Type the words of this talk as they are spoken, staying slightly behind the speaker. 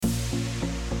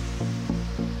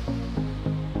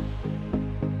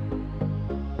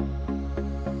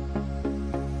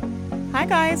Hi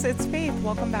guys, it's Faith.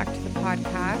 Welcome back to the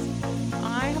podcast.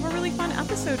 I have a really fun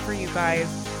episode for you guys.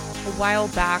 A while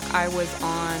back, I was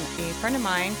on a friend of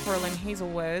mine, Cora-Lynn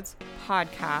Hazelwood's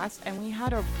podcast, and we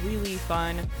had a really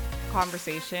fun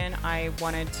conversation. I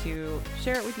wanted to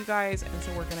share it with you guys, and so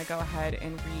we're going to go ahead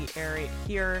and re-air it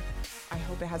here. I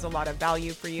hope it has a lot of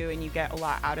value for you and you get a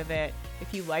lot out of it.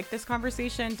 If you like this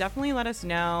conversation, definitely let us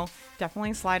know.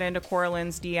 Definitely slide into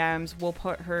Cora-Lynn's DMs. We'll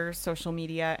put her social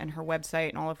media and her website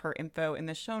and all of her info in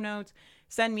the show notes.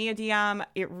 Send me a DM.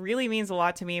 It really means a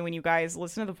lot to me when you guys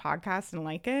listen to the podcast and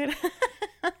like it.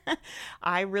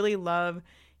 I really love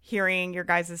hearing your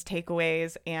guys'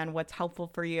 takeaways and what's helpful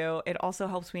for you. It also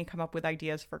helps me come up with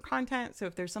ideas for content. So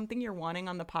if there's something you're wanting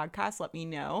on the podcast, let me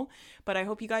know. But I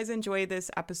hope you guys enjoy this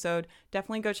episode.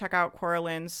 Definitely go check out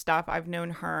Cora-Lynn's stuff. I've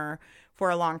known her for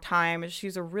a long time.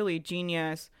 She's a really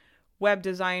genius web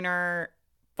designer,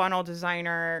 funnel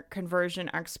designer, conversion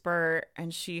expert,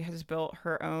 and she has built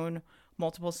her own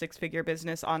multiple six-figure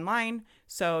business online.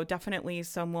 So definitely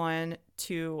someone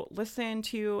to listen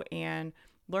to and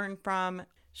learn from.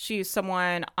 She's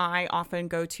someone I often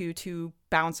go to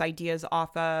bounce ideas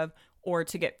off of or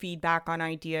to get feedback on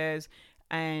ideas.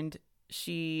 And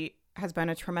she has been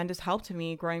a tremendous help to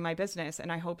me growing my business.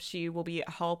 And I hope she will be a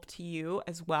help to you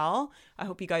as well. I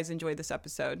hope you guys enjoy this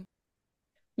episode.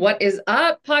 What is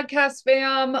up, podcast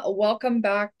fam? Welcome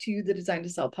back to the Design to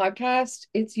Sell podcast.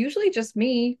 It's usually just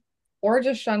me or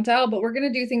just Chantel, but we're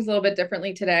going to do things a little bit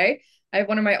differently today. I have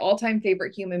one of my all-time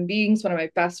favorite human beings, one of my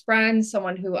best friends,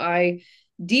 someone who I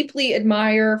deeply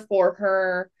admire for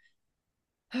her.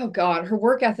 Oh God, her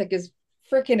work ethic is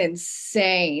freaking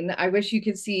insane. I wish you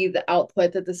could see the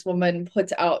output that this woman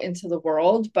puts out into the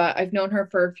world, but I've known her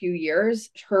for a few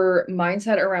years. Her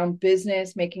mindset around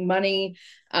business, making money,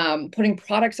 putting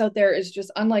products out there is just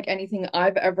unlike anything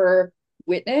I've ever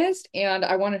witnessed. And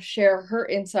I want to share her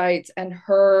insights and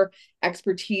her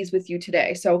expertise with you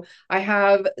today. So I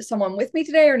have someone with me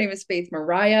today. Her name is Faith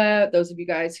Mariah. Those of you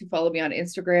guys who follow me on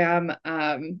Instagram,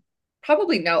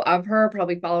 probably know of her,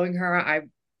 probably following her. I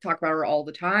talk about her all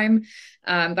the time.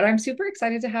 But I'm super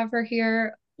excited to have her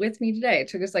here with me today. It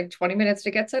took us like 20 minutes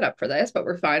to get set up for this, but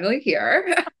we're finally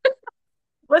here.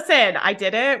 Listen, I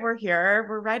did it. We're here.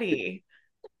 We're ready.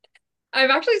 I'm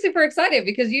actually super excited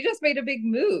because you just made a big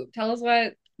move. Tell us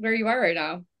where you are right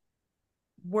now.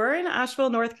 We're in Asheville,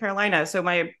 North Carolina. So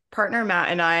my partner Matt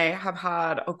and I have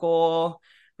had a goal.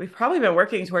 We've probably been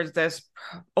working towards this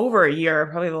over a year,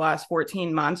 probably the last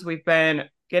 14 months. We've been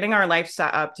getting our life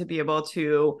set up to be able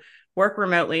to work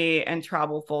remotely and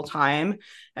travel full time.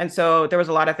 And so there was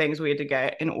a lot of things we had to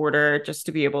get in order just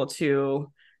to be able to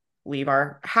leave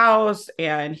our house.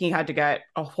 And he had to get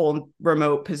a whole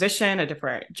remote position, a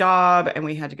different job, and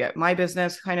we had to get my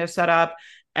business kind of set up.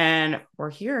 And we're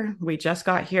here. We just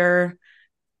got here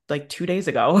like 2 days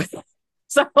ago.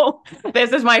 So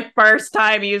this is my first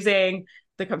time using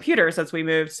the computer since we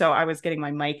moved. So I was getting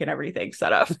my mic and everything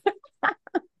set up.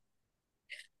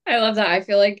 I love that. I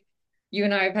feel like you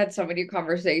and I have had so many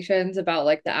conversations about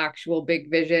like the actual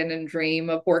big vision and dream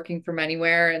of working from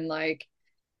anywhere and like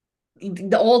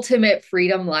the ultimate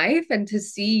freedom life. And to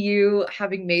see you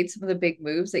having made some of the big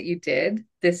moves that you did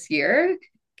this year,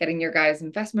 getting your guys'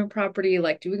 investment property,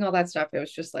 like doing all that stuff, it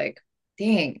was just like,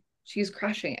 dang, she's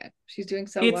crushing it. She's doing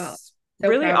so well. It's So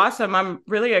really proud. awesome. I'm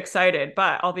really excited,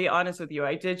 but I'll be honest with you.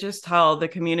 I did just tell the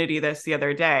community this the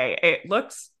other day. It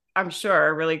looks, I'm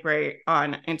sure, really great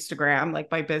on Instagram.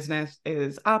 Like my business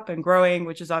is up and growing,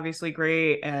 which is obviously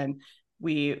great. And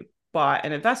we bought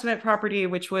an investment property,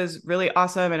 which was really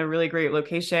awesome and a really great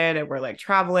location. And we're like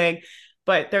traveling.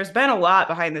 But there's been a lot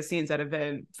behind the scenes that have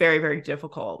been very, very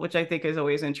difficult, which I think is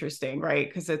always interesting, right?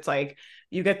 Because it's like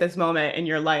you get this moment in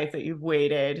your life that you've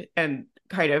waited and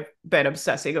kind of been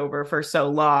obsessing over for so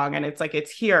long. And it's like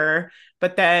it's here.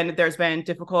 But then there's been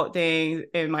difficult things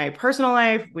in my personal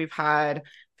life. We've had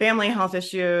family health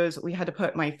issues. We had to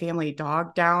put my family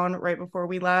dog down right before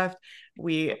we left.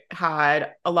 We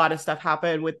had a lot of stuff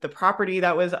happen with the property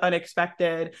that was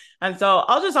unexpected. And so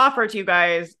I'll just offer to you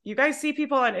guys see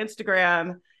people on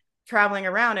Instagram traveling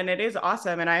around and it is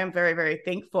awesome. And I am very, very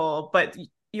thankful, but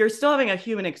you're still having a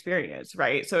human experience,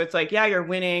 right? So it's like, yeah, you're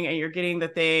winning and you're getting the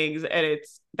things and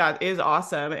that is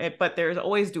awesome. But there's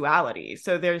always duality.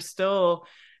 So there's still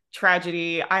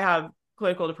tragedy. I have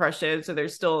clinical depression. So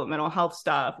there's still mental health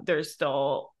stuff. There's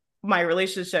still my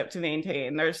relationship to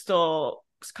maintain. There's still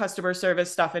customer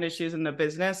service stuff and issues in the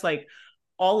business. Like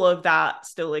all of that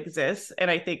still exists. And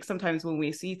I think sometimes when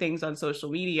we see things on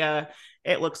social media,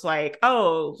 it looks like,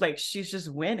 oh, like she's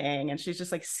just winning and she's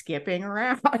just like skipping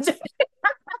around.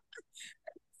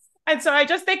 And so I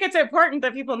just think it's important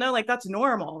that people know like that's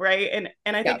normal, right? And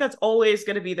I think Yeah. that's always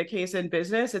going to be the case in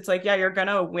business. It's like, yeah, you're going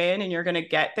to win and you're going to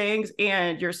get things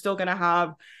and you're still going to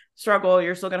have struggle,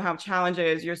 you're still going to have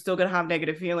challenges, you're still going to have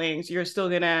negative feelings, you're still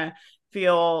going to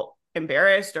feel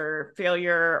embarrassed or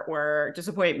failure or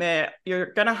disappointment.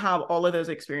 You're going to have all of those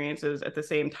experiences at the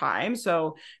same time.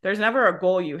 So there's never a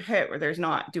goal you hit where there's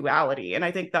not duality. And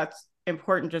I think that's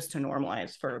important just to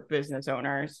normalize for business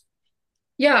owners.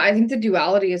 Yeah, I think the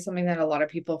duality is something that a lot of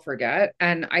people forget.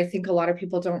 And I think a lot of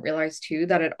people don't realize too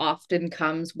that it often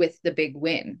comes with the big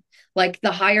win. Like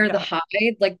the higher the Yeah.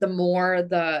 high, like the more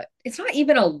it's not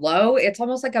even a low, it's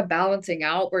almost like a balancing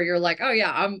out where you're like, oh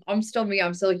yeah, I'm still me,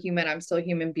 I'm still human, I'm still a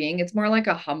human being. It's more like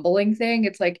a humbling thing.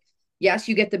 It's like, yes,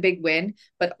 you get the big win,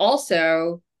 but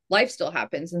also life still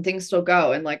happens and things still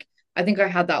go. And like I think I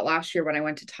had that last year when I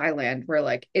went to Thailand where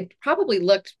like it probably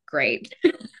looked great.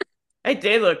 It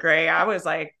did look great. I was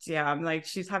like, yeah, I'm like,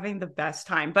 she's having the best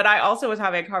time. But I also was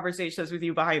having conversations with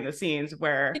you behind the scenes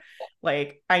where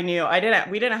like I knew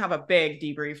we didn't have a big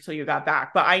debrief till you got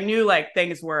back, but I knew like there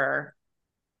were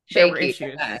Shaky.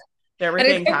 issues. There were And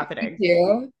it's things so funny happening.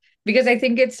 too, because I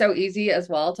think it's so easy as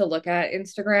well to look at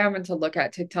Instagram and to look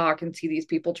at TikTok and see these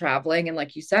people traveling. And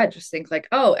like you said, just think like,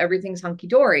 oh, everything's hunky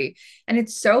dory. And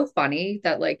it's so funny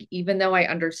that like, even though I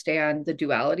understand the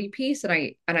duality piece and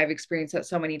I've experienced that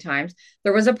so many times,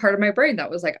 there was a part of my brain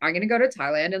that was like, I'm gonna go to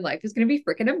Thailand and life is gonna be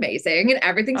freaking amazing and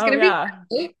everything's Oh gonna be yeah.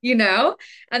 great, you know?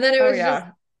 And then it Oh was just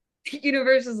yeah. the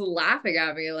universe is laughing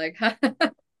at me like you're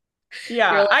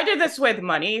Yeah, like, I did this with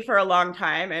money for a long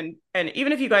time, and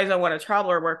even if you guys don't want to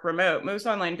travel or work remote, most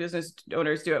online business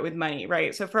owners do it with money,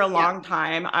 right? So for a yeah, long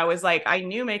time, I was like, I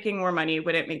knew making more money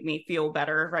wouldn't make me feel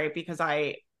better, right? Because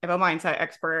I am a mindset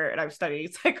expert and I've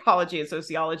studied psychology and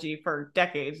sociology for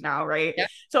decades now, right? yeah.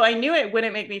 So I knew it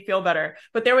wouldn't make me feel better,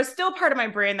 but there was still part of my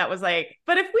brain that was like,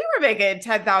 but if we were making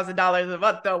 $10,000 a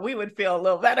month, though, we would feel a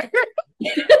little better.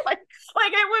 like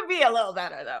it would be a little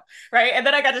better though, right? And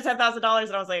then I got to $10,000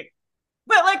 and I was like,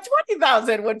 but like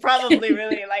 20,000 would probably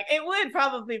really like it would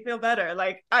probably feel better.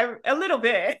 Like I a little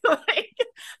bit. Like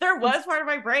there was part of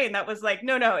my brain that was like,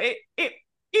 no, it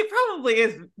probably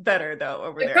is better though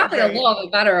over It's there, probably a right? little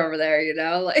bit better over there, you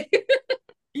know? Like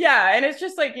Yeah, and it's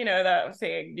just like, that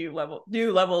saying new level,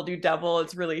 do double.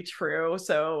 It's really true.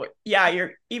 So yeah,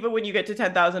 you're even when you get to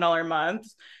 $10,000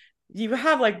 months, you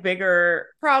have like bigger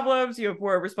problems, you have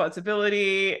more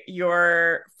responsibility,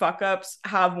 your fuck ups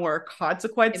have more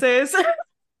consequences.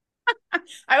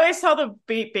 I always tell the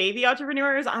baby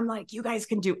entrepreneurs, I'm like, you guys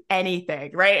can do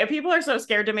anything, right? And people are so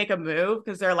scared to make a move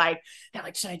because they're like,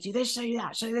 should I do this? Should I do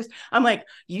that? Should I do this? I'm like,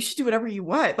 you should do whatever you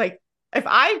want. Like, if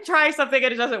I try something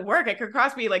and it doesn't work, it could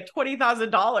cost me like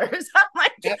 $20,000.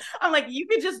 yep. I'm like, you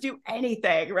could just do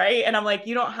anything, right? And I'm like,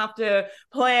 you don't have to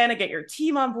plan and get your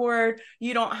team on board.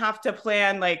 You don't have to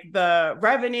plan like the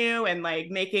revenue and like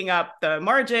making up the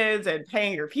margins and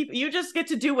paying your people. You just get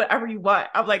to do whatever you want.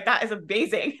 I'm like, that is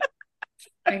amazing.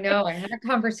 I know. I had a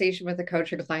conversation with a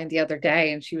coaching client the other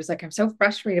day, and she was like, I'm so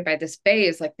frustrated by this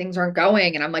phase. Like things aren't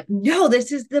going. And I'm like, no,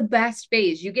 this is the best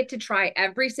phase. You get to try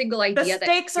every single The idea that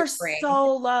stakes your are brain.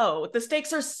 so low. The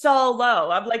stakes are so low.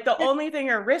 I'm like, the only thing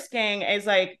you're risking is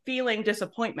like feeling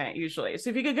disappointment usually. So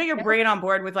if you could get your Yeah. brain on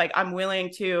board with like, I'm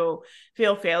willing to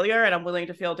feel failure and I'm willing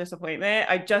to feel disappointment.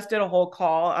 I just did a whole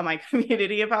call on my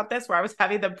community about this where I was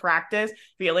having them practice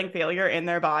feeling failure in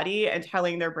their body and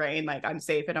telling their brain, like, I'm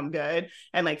safe and I'm good.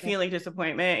 And like Yeah. feeling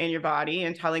disappointment in your body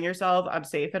and telling yourself, I'm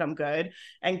safe and I'm good.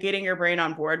 And getting your brain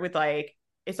on board with like,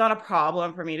 it's not a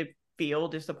problem for me to feel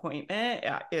disappointment.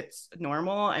 It's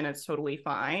normal and it's totally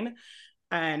fine.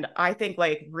 And I think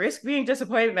like risk being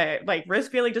disappointment, like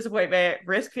risk feeling disappointment,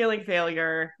 risk feeling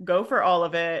failure, go for all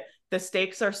of it. The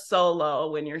stakes are so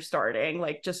low when you're starting.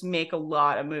 Like just make a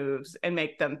lot of moves and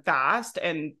make them fast.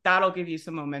 And that'll give you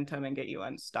some momentum and get you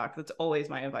unstuck. That's always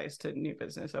my advice to new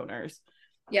business owners.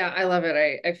 Yeah, I love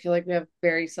it. I feel like we have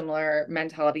very similar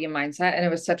mentality and mindset. And it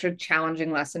was such a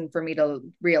challenging lesson for me to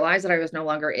realize that I was no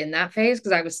longer in that phase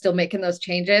because I was still making those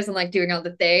changes and like doing all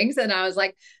the things. And I was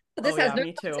like, "Oh, Oh this has yeah, no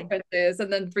me too. consequences."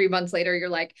 And then 3 months later, you're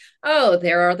like, oh,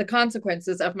 there are the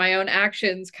consequences of my own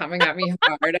actions coming at me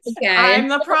hard. Okay. I'm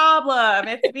the problem.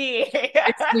 It's me.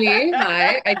 It's me.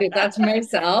 Hi. I did that to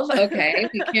myself. Okay.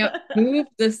 We can't move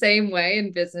the same way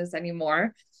in business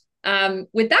anymore.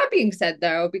 With that being said,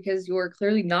 though, because you're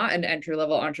clearly not an entry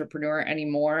level entrepreneur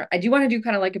anymore, I do want to do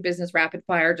kind of like a business rapid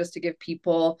fire just to give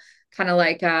people kind of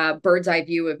like a bird's eye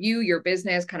view of you, your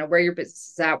business, kind of where your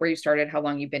business is at, where you started, how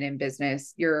long you've been in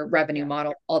business, your revenue Yeah.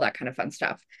 model, all that kind of fun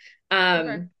stuff.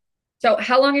 Okay. So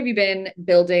how long have you been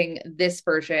building this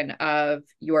version of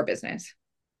your business?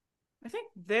 I think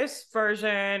this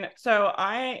version, so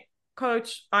I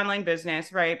coach online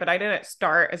business, right? But I didn't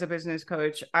start as a business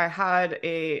coach. I had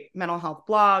a mental health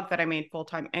blog that I made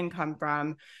full-time income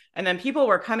from. And then people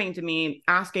were coming to me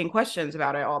asking questions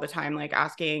about it all the time, like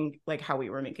asking like how we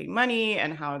were making money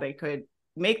and how they could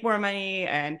make more money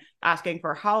and asking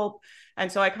for help. And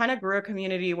so I kind of grew a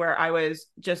community where I was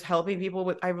just helping people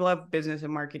with, I love business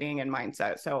and marketing and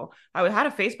mindset. So I had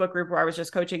a Facebook group where I was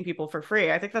just coaching people for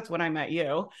free. I think that's when I met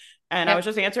you. And I Yep. was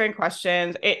just answering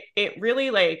questions. It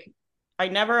really like, I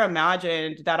never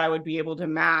imagined that I would be able to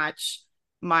match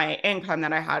my income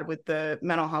that I had with the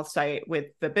mental health site with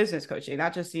the business coaching.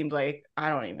 That just seemed like, I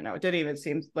don't even know. It didn't even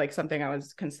seem like something I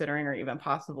was considering or even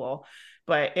possible.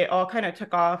 But it all kind of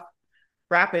took off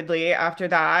rapidly after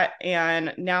that.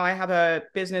 And now I have a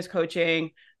business coaching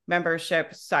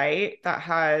membership site that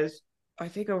has, I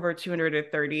think, over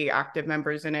 230 active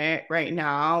members in it right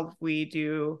now. We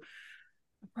do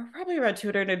probably around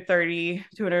 230,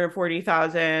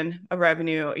 240,000 of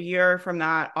revenue a year from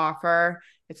that offer.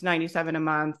 It's 97 a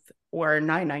month or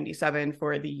 997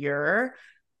 for the year.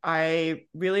 I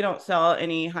really don't sell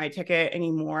any high ticket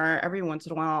anymore. Every once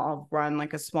in a while I'll run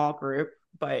like a small group,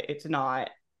 but it's not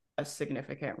a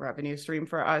significant revenue stream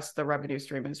for us. The revenue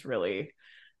stream is really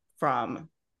from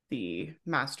the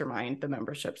mastermind, the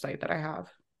membership site that I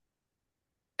have.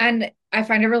 And I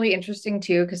find it really interesting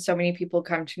too, because so many people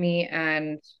come to me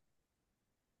and,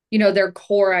 their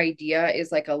core idea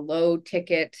is like a low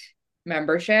ticket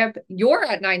membership. You're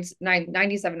at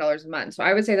 $97 a month. So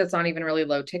I would say that's not even really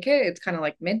low ticket. It's kind of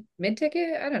like mid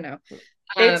ticket. I don't know.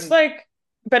 It's Um, like,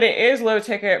 but it is low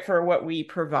ticket for what we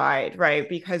provide, right?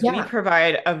 Because we yeah.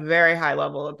 provide a very high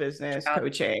level of business Yeah.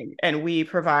 coaching and we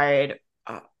provide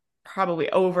probably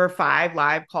over 5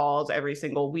 live calls every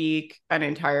single week, an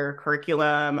entire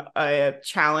curriculum,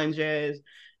 challenges,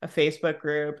 a Facebook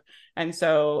group. And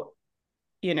so,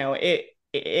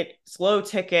 it's low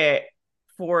ticket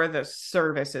for the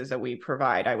services that we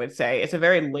provide. I would say it's a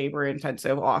very labor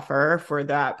intensive offer for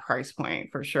that price point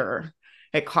for sure.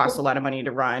 It costs a lot of money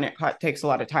to run. It takes a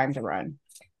lot of time to run.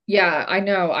 Yeah, I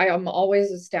know. I am always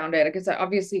astounded because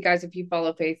obviously, guys, if you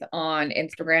follow Faith on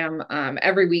Instagram,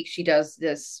 every week she does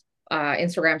this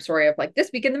Instagram story of like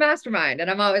this week in the mastermind. And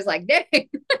I'm always like, dang.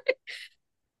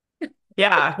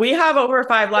 Yeah, we have over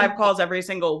 5 live calls every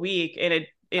single week.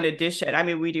 In addition, I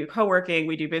mean, we do co-working,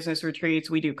 we do business retreats,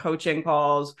 we do coaching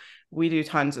calls, we do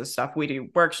tons of stuff. We do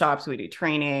workshops, we do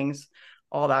trainings,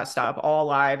 all that stuff, all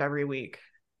live every week.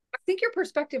 I think your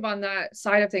perspective on that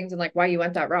side of things and like why you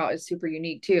went that route is super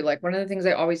unique too. Like one of the things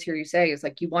I always hear you say is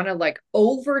like you want to like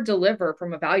over deliver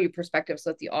from a value perspective so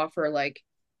that the offer like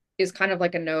is kind of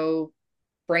like a no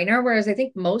brainer. Whereas I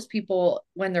think most people,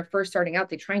 when they're first starting out,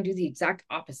 they try and do the exact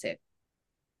opposite.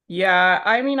 Yeah,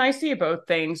 I mean, I see both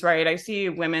things, right? I see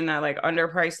women that like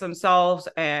underprice themselves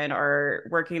and are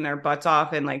working their butts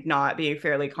off and like not being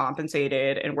fairly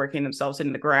compensated and working themselves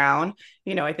into the ground.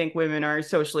 I think women are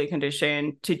socially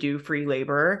conditioned to do free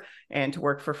labor and to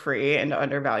work for free and to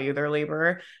undervalue their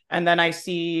labor. And then I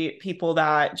see people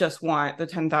that just want the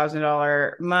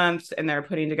 $10,000 months and they're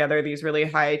putting together these really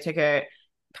high ticket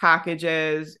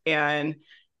packages and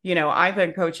I've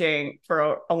been coaching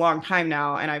for a long time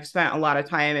now, and I've spent a lot of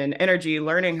time and energy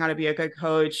learning how to be a good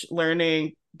coach,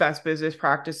 learning best business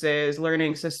practices,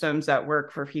 learning systems that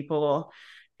work for people.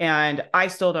 And I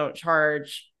still don't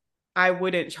charge, I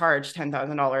wouldn't charge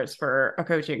 $10,000 for a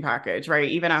coaching package,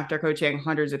 right? Even after coaching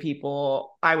hundreds of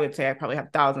people, I would say I probably have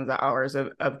thousands of hours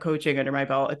of coaching under my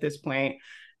belt at this point.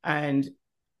 And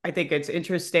I think it's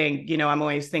interesting. I'm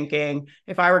always thinking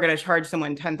if I were going to charge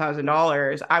someone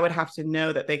 $10,000, I would have to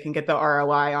know that they can get the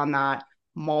ROI on that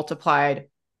multiplied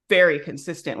very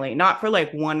consistently, not for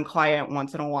like one client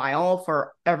once in a while,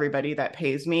 for everybody that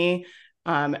pays me,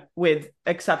 with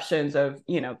exceptions of,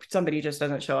 somebody just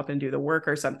doesn't show up and do the work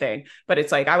or something. But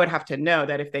it's like I would have to know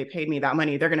that if they paid me that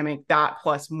money, they're going to make that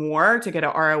plus more to get an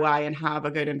ROI and have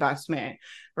a good investment.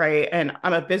 Right. And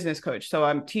I'm a business coach, so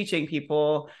I'm teaching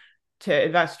people to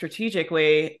invest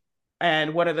strategically.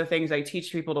 And one of the things I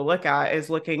teach people to look at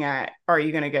is looking at, are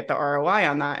you going to get the ROI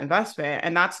on that investment?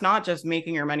 And that's not just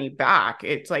making your money back.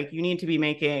 It's like you need to be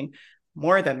making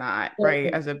more than that,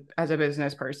 right? As a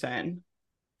business person.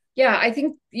 Yeah, I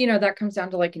think, that comes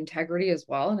down to like integrity as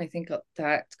well. And I think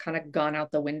that's kind of gone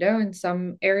out the window in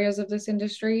some areas of this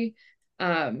industry.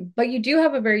 But you do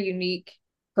have a very unique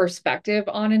perspective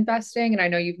on investing. And I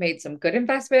know you've made some good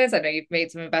investments. I know you've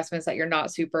made some investments that you're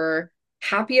not super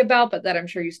happy about, but that I'm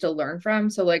sure you still learn from.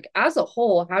 So like as a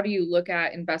whole, how do you look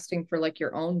at investing for like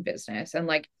your own business and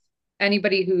like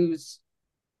anybody who's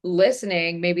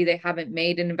listening, maybe they haven't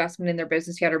made an investment in their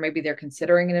business yet, or maybe they're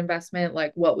considering an investment,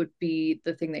 like what would be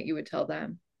the thing that you would tell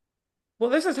them? Well,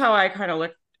 this is how I kind of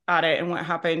looked at it. And what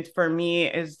happened for me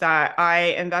is that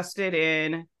I invested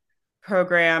in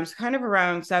programs kind of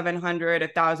around 700,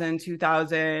 1,000,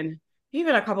 2,000,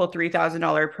 even a couple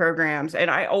 $3,000 programs. And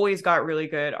I always got really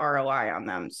good ROI on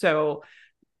them. So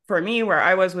for me, where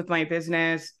I was with my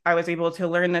business, I was able to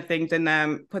learn the things in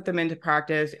them, put them into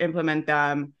practice, implement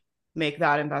them, make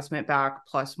that investment back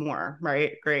plus more,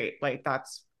 right? Great. Like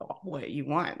that's what you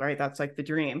want, right? That's like the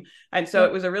dream. And so Yeah.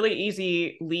 it was a really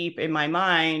easy leap in my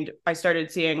mind. I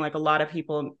started seeing like a lot of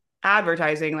people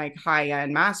advertising like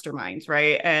high-end masterminds,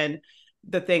 right? And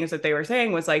the things that they were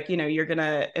saying was like, you're going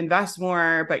to invest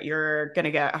more, but you're going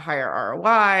to get a higher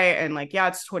ROI. And like, yeah,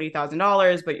 it's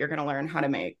 $20,000, but you're going to learn how to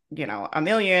make, a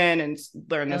million and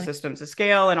learn the Really? systems of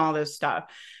scale and all this stuff.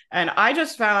 And I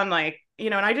just found like,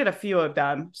 and I did a few of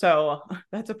them. So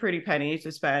that's a pretty penny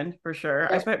to spend for sure.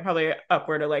 I Yeah. spent probably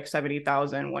upward of like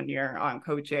 70,000 one year on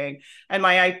coaching. And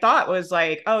I thought was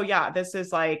like, oh yeah, this is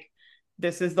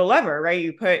the lever, right?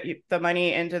 You put the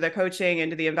money into the coaching,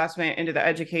 into the investment, into the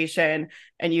education,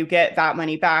 and you get that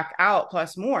money back out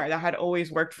plus more. That had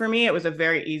always worked for me. It was a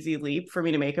very easy leap for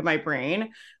me to make in my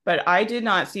brain, but I did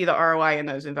not see the ROI in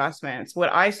those investments.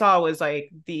 What I saw was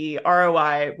like the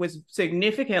ROI was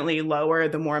significantly lower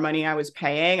the more money I was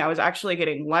paying. I was actually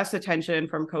getting less attention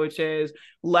from coaches,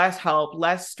 less help,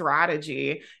 less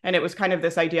strategy. And it was kind of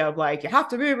this idea of like, you have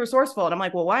to be resourceful. And I'm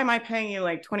like, well, why am I paying you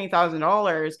like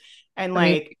 $20,000? And I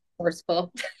mean, like,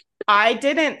 forceful. I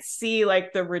didn't see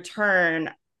like the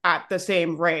return at the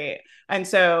same rate. And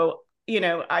so,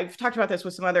 I've talked about this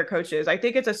with some other coaches. I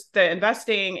think the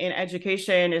investing in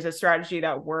education is a strategy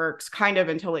that works kind of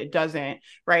until it doesn't,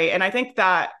 right? And I think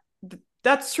that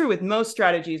that's true with most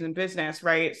strategies in business,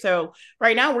 right? So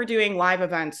right now we're doing live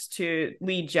events to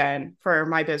lead gen for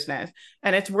my business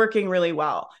and it's working really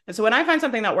well. And so when I find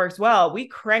something that works well, we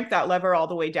crank that lever all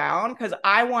the way down because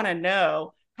I want to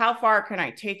know how far can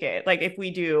I take it? Like if we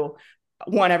do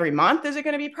one every month, is it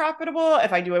going to be profitable?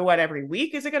 If I do it one every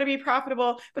week, is it going to be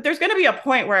profitable? But there's going to be a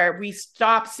point where we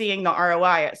stop seeing the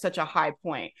ROI at such a high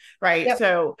point, right? Yep.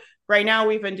 So right now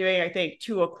we've been doing, I think,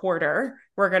 2 a quarter.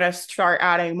 We're going to start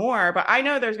adding more, but I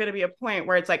know there's going to be a point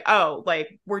where it's like, oh,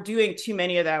 like we're doing too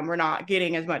many of them. We're not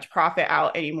getting as much profit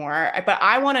out anymore. But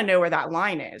I want to know where that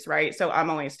line is, right? So I'm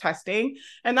always testing.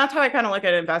 And that's how I kind of look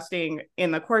at investing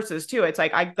in the courses too. It's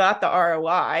like I got the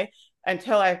ROI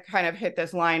until I kind of hit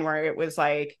this line where it was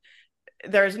like,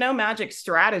 there's no magic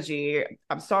strategy.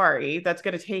 I'm sorry. That's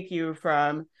going to take you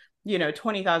from,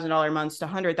 $20,000 months to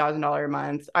 $100,000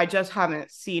 months. I just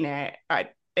haven't seen it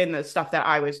in the stuff that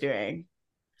I was doing.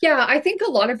 Yeah, I think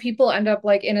a lot of people end up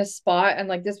like in a spot, and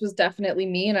like this was definitely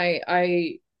me,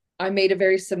 and I made a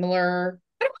very similar,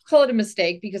 I don't call it a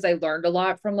mistake because I learned a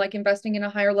lot from like investing in a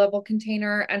higher level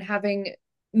container and having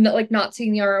like not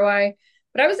seeing the ROI.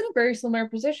 But I was in a very similar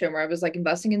position where I was like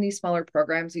investing in these smaller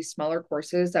programs, these smaller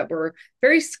courses that were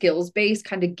very skills based,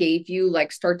 kind of gave you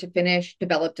like start to finish,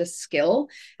 developed a skill.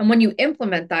 And when you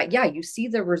implement that, yeah, you see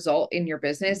the result in your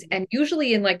business, and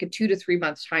usually in like a 2 to 3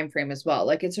 months time frame as well.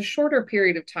 Like it's a shorter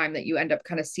period of time that you end up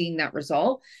kind of seeing that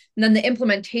result. And then the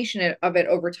implementation of it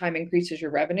over time increases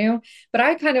your revenue. But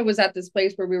I kind of was at this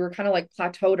place where we were kind of like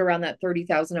plateaued around that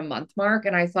 30,000 a month mark.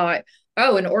 And I thought,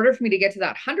 oh, in order for me to get to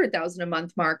that 100,000 a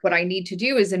month mark, what I need to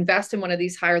do is invest in one of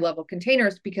these higher level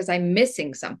containers because I'm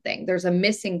missing something. There's a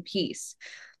missing piece.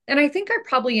 And I think I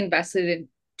probably invested in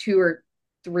 2 or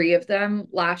 3 of them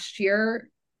last year.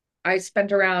 I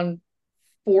spent around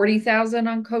 40,000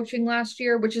 on coaching last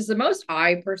year, which is the most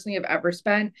I personally have ever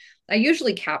spent. I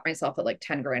usually cap myself at like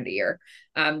 10 grand a year,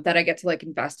 that I get to like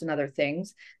invest in other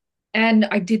things. And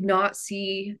I did not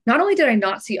see, not only did I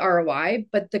not see ROI,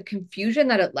 but the confusion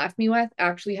that it left me with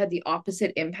actually had the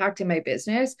opposite impact in my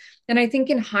business. And I think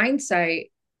in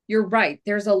hindsight, you're right.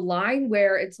 There's a line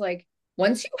where it's like,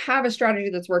 once you have a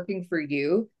strategy that's working for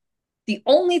you, the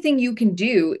only thing you can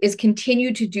do is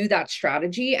continue to do that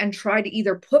strategy and try to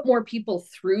either put more people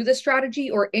through the strategy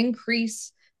or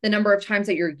increase the number of times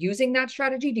that you're using that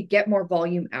strategy to get more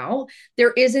volume out.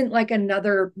 There isn't like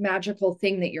another magical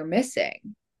thing that you're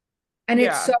missing. And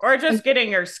it's so Yeah. Or just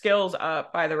getting your skills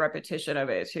up by the repetition of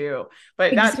it too.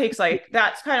 But that takes exactly. like,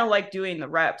 that's kind of like doing the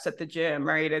reps at the gym,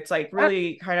 right? It's like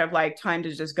really kind of like time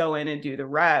to just go in and do the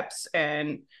reps.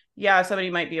 And yeah, somebody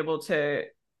might be able to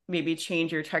maybe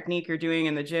change your technique you're doing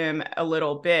in the gym a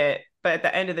little bit. But at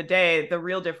the end of the day, the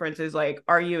real difference is like,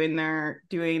 are you in there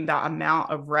doing the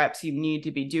amount of reps you need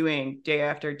to be doing day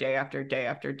after day after day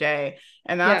after day?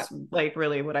 And Yeah. that's like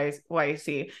really what I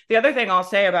see. The other thing I'll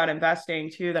say about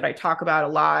investing too that I talk about a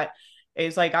lot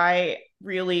is like I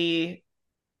really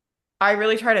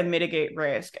try to mitigate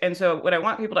risk. And so what I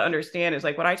want people to understand is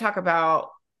like when I talk about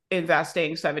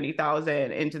investing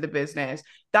 70,000 into the business,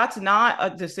 that's not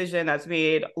a decision that's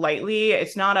made lightly.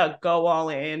 It's not a go all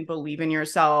in, believe in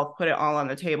yourself, put it all on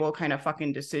the table kind of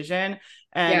fucking decision.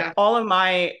 And Yeah. all of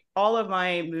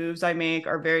my moves I make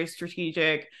are very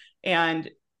strategic. And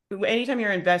anytime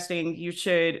you're investing, you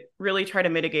should really try to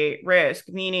mitigate risk,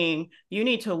 meaning you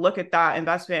need to look at that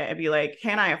investment and be like,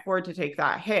 can I afford to take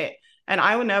that hit? And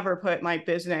I would never put my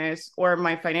business or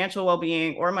my financial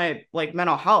well-being or my like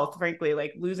mental health, frankly,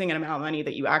 like losing an amount of money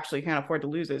that you actually can't afford to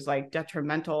lose is like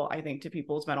detrimental, I think, to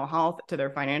people's mental health, to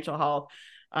their financial health,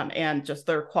 and just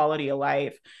their quality of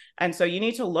life. And so you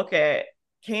need to look at,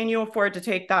 can you afford to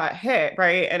take that hit,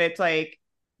 right? And it's like,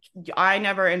 I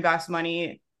never invest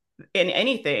money in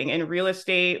anything. In real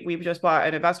estate, we've just bought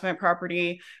an investment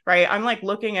property, right? I'm like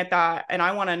looking at that and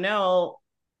I want to know,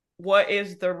 what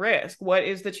is the risk? What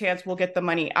is the chance we'll get the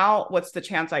money out? What's the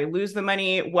chance I lose the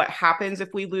money? What happens if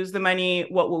we lose the money?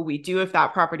 What will we do if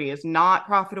that property is not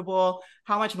profitable?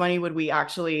 How much money would we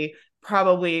actually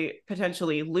probably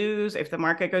potentially lose if the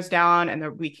market goes down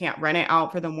and we can't rent it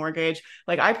out for the mortgage?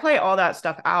 Like I play all that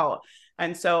stuff out.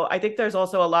 And so I think there's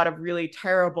also a lot of really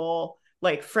terrible,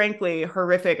 like frankly,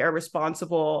 horrific,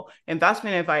 irresponsible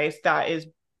investment advice that is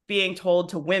being told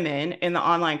to women in the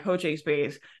online coaching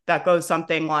space that goes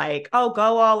something like, oh,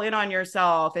 go all in on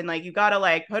yourself. And like, you got to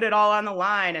like put it all on the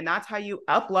line. And that's how you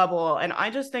up level. And I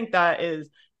just think that is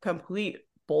complete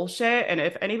bullshit. And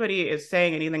if anybody is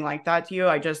saying anything like that to you,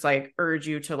 I just like urge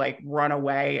you to like run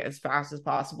away as fast as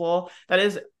possible. That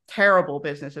is terrible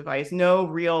business advice. No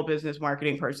real business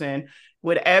marketing person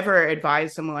would ever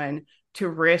advise someone to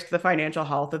risk the financial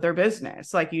health of their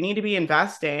business. Like you need to be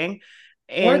investing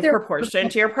Or in they're proportion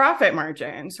to your profit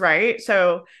margins, right?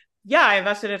 So yeah, I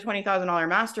invested a $20,000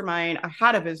 mastermind. I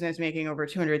had a business making over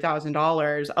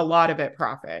 $200,000, a lot of it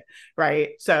profit, right?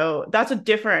 So that's a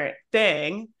different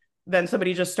thing than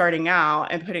somebody just starting out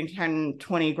and putting 10,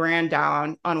 20 grand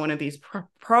down on one of these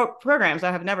programs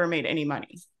that have never made any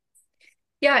money.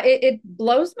 Yeah, it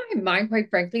blows my mind, quite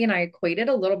frankly, and I equate it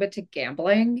a little bit to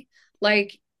gambling.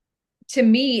 Like to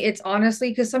me, it's honestly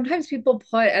because sometimes people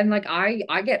put and like I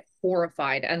get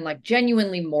horrified and like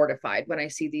genuinely mortified when I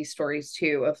see these stories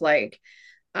too of like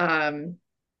um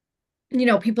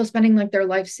people spending like their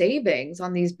life savings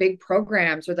on these big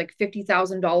programs or like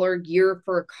 $50,000 year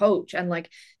for a coach and like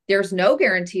there's no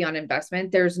guarantee on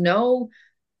investment. There's no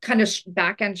kind of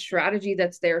back end strategy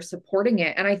that's there supporting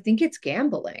it. And I think it's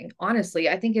gambling. Honestly,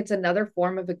 I think it's another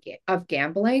form of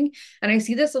gambling. And I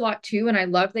see this a lot too. And I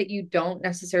love that you don't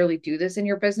necessarily do this in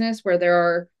your business where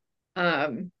there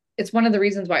are, it's one of the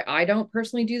reasons why I don't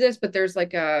personally do this, but there's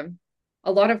like a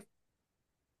lot of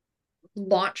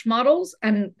launch models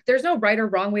and there's no right or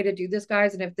wrong way to do this,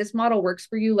 guys. And if this model works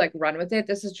for you, like run with it.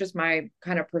 This is just my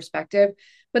kind of perspective,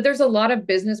 but there's a lot of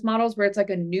business models where it's like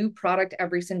a new product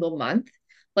every single month,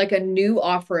 like a new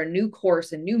offer, a new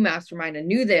course, a new mastermind, a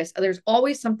new this. There's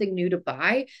always something new to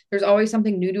buy. There's always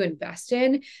something new to invest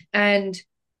in. And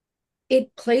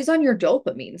it plays on your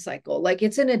dopamine cycle. Like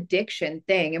it's an addiction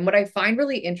thing. And what I find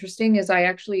really interesting is I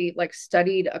actually like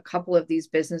studied a couple of these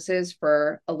businesses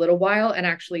for a little while and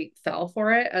actually fell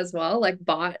for it as well, like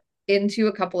bought into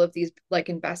a couple of these like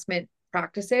investment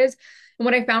practices. And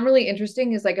what I found really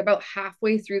interesting is like about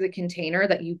halfway through the container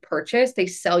that you purchase, they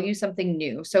sell you something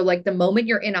new. So like the moment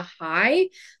you're in a high,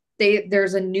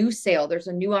 there's a new sale, there's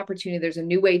a new opportunity, there's a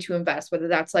new way to invest, whether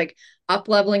that's like up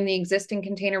leveling the existing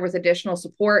container with additional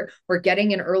support or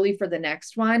getting in early for the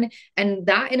next one. And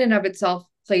that in and of itself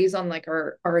plays on like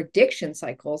our addiction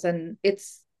cycles. And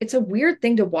it's a weird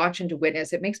thing to watch and to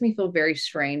witness. It makes me feel very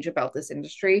strange about this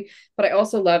industry, but I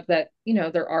also love that,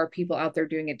 there are people out there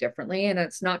doing it differently. And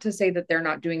it's not to say that they're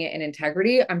not doing it in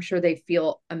integrity. I'm sure they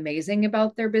feel amazing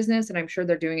about their business and I'm sure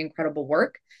they're doing incredible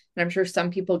work. And I'm sure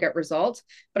some people get results,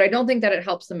 but I don't think that it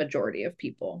helps the majority of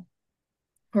people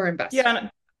who are Yeah. investing.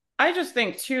 And I just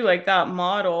think too, like that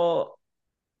model,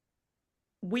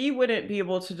 we wouldn't be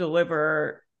able to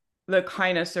deliver the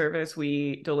kind of service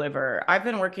we deliver. I've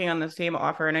been working on the same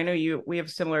offer, and I know we have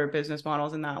similar business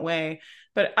models in that way,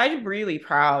 but I'm really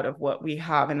proud of what we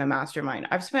have in the mastermind.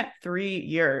 I've spent 3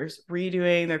 years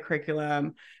redoing the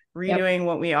curriculum, Yep. redoing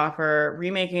what we offer,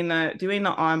 doing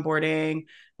the onboarding,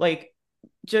 like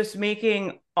just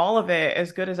making all of it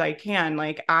as good as I can,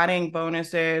 like adding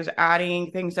bonuses,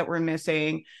 adding things that we're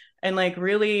missing, and like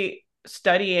really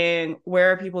studying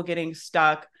where are people getting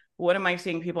stuck, what am I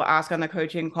seeing people ask on the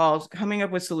coaching calls, coming up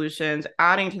with solutions,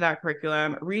 adding to that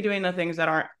curriculum, redoing the things that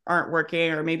aren't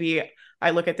working, or maybe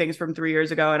I look at things from 3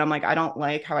 years ago and I'm like, I don't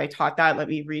like how I taught that. Let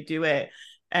me redo it.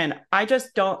 And I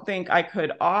just don't think I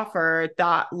could offer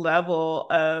that level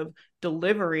of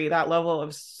delivery, that level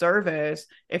of service,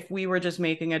 if we were just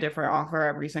making a different offer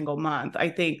every single month. I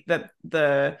think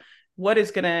that what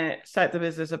is going to set the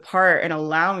business apart and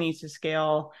allow me to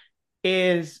scale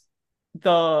is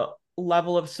the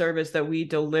level of service that we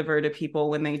deliver to people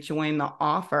when they join the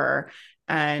offer.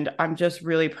 And I'm just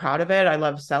really proud of it. I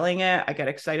love selling it. I get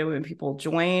excited when people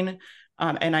join.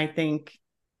 And I think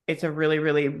it's a really,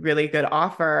 really, really good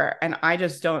offer. And I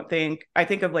just don't think, I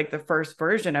think of like the first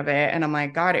version of it and I'm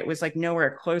like, God, it was like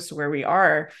nowhere close to where we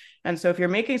are. And so if you're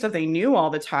making something new all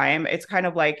the time, it's kind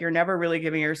of like you're never really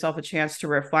giving yourself a chance to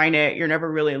refine it. You're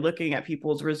never really looking at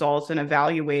people's results and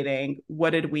evaluating,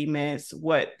 what did we miss?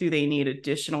 What do they need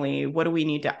additionally? What do we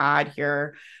need to add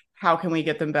here? How can we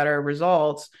get them better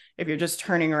results if you're just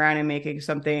turning around and making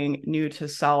something new to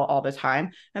sell all the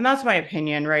time? And that's my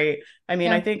opinion, right? I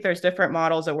mean, I think there's different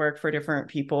models that work for different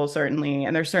people, certainly.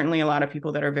 And there's certainly a lot of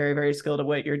people that are very, very skilled at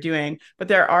what you're doing. But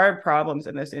there are problems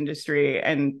in this industry.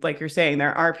 And like you're saying,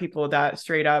 there are people that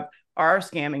straight up are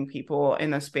scamming people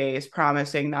in the space,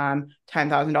 promising them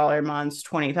 $10,000 months,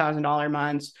 $20,000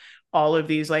 months, all of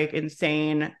these like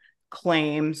insane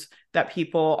claims that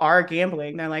people are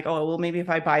gambling. They're like, oh, well, maybe if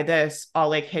I buy this, I'll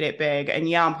like hit it big. And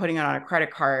yeah, I'm putting it on a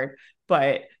credit card,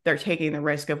 but they're taking the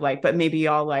risk of like, but maybe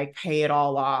I'll like pay it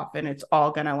all off and it's all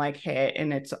gonna like hit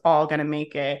and it's all gonna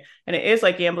make it. And it is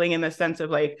like gambling in the sense of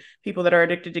like people that are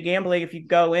addicted to gambling. If you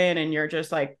go in and you're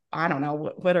just like, I don't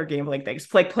know, what are gambling things?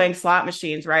 Like playing slot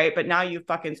machines, right? But now you've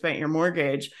fucking spent your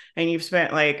mortgage and you've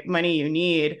spent like money you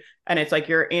need. And it's like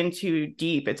you're in too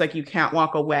deep. It's like you can't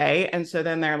walk away. And so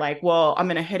then they're like, well, I'm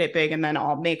going to hit it big and then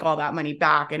I'll make all that money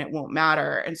back and it won't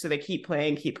matter. And so they keep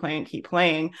playing, keep playing, keep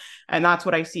playing. And that's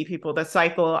what I see people, the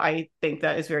cycle, I think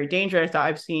that is very dangerous that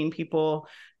I've seen people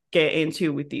get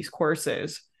into with these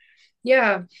courses.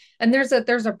 Yeah. And there's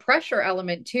a pressure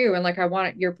element too. And like I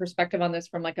want your perspective on this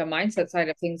from like a mindset side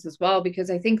of things as well, because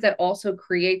I think that also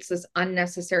creates this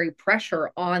unnecessary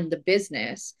pressure on the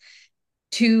business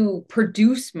to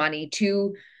produce money,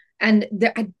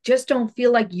 I just don't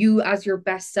feel like you as your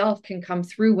best self can come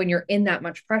through when you're in that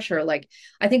much pressure. Like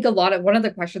I think one of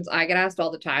the questions I get asked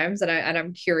all the times, and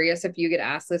I'm curious if you get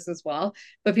asked this as well,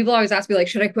 but people always ask me like,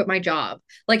 should I quit my job?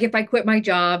 Like if I quit my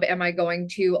job, am I going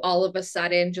to all of a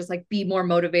sudden just like be more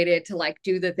motivated to like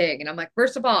do the thing? And I'm like,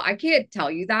 first of all, I can't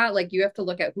tell you that. Like you have to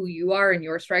look at who you are and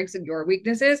your strengths and your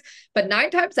weaknesses. But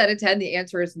 9 times out of 10, the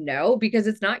answer is no, because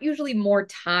it's not usually more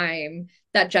time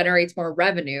that generates more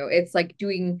revenue. It's like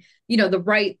doing, the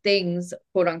right things,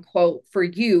 quote unquote, for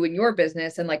you and your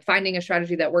business and like finding a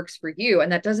strategy that works for you.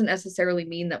 And that doesn't necessarily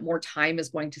mean that more time is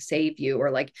going to save you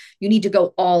or like you need to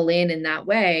go all in that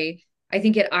way. I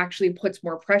think it actually puts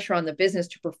more pressure on the business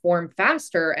to perform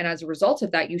faster. And as a result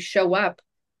of that, you show up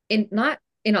not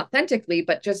inauthentically,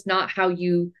 but just not how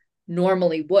you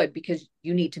normally would, because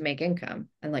you need to make income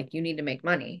and like you need to make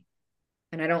money.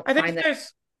 And I don't I think find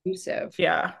that abusive.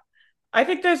 yeah. I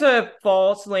think there's a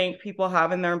false link people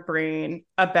have in their brain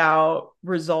about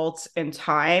results and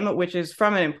time, which is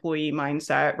from an employee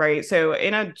mindset, right? So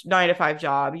in a 9 to 5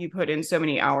 job, you put in so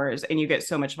many hours and you get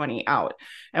so much money out.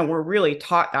 And we're really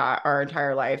taught that our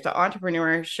entire life. The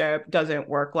entrepreneurship doesn't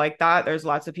work like that. There's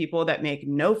lots of people that make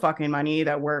no fucking money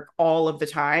that work all of the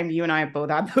time. You and I have both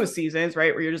had those seasons,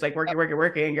 right? Where you're just like working, working,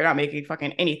 working. You're not making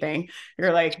fucking anything.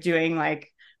 You're like doing like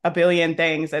a billion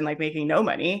things and like making no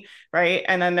money, right?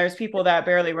 And then there's people that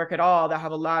barely work at all that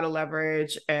have a lot of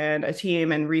leverage and a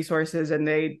team and resources and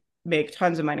they make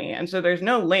tons of money. And so there's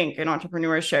no link in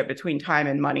entrepreneurship between time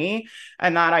and money.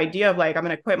 And that idea of like, I'm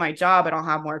going to quit my job and I'll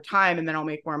have more time and then I'll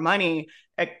make more money.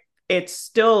 It's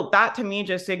still, that to me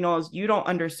just signals you don't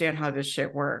understand how this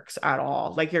shit works at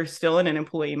all. Like you're still in an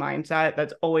employee mindset.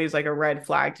 That's always like a red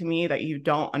flag to me that you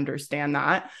don't understand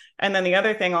that. And then the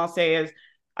other thing I'll say is,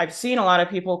 I've seen a lot of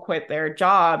people quit their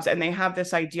jobs and they have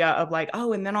this idea of like,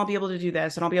 oh, and then I'll be able to do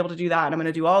this and I'll be able to do that. And I'm going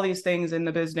to do all these things in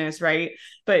the business, right?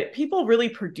 But people really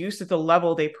produce at the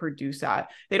level they produce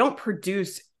at. They don't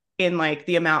produce in like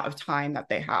the amount of time that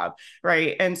they have,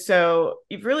 right? And so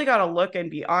you've really got to look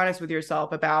and be honest with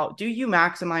yourself about, do you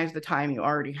maximize the time you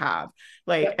already have?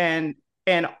 Like,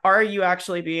 and are you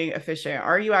actually being efficient?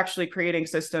 Are you actually creating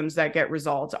systems that get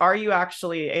results? Are you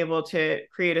actually able to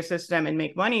create a system and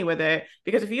make money with it?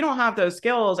 Because if you don't have those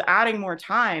skills, adding more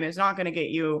time is not going to get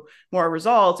you more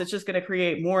results. It's just going to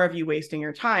create more of you wasting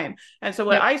your time. And so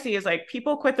what I see is like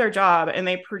people quit their job and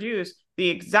they produce the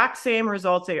exact same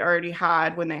results they already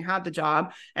had when they had the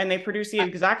job, and they produce the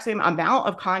exact same amount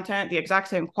of content, the exact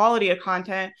same quality of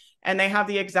content, and they have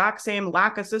the exact same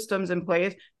lack of systems in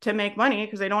place to make money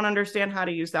because they don't understand how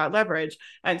to use that leverage.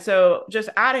 And so just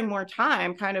adding more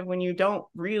time kind of when you don't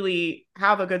really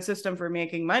have a good system for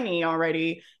making money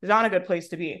already is not a good place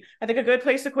to be. I think a good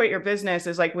place to quit your business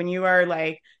is like when you are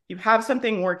like, you have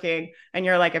something working and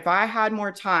you're like, if I had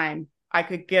more time, I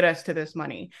could get us to this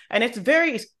money. And it's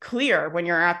very clear when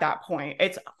you're at that point.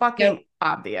 It's fucking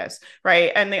obvious,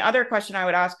 right? And the other question I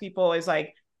would ask people is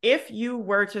like, if you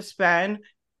were to spend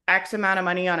X amount of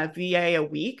money on a VA a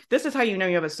week, this is how you know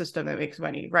you have a system that makes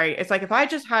money, right? It's like if I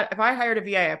hired a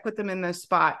VA, I put them in this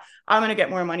spot, I'm going to get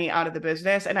more money out of the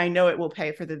business and I know it will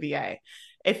pay for the VA.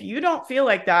 If you don't feel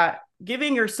like that,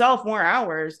 giving yourself more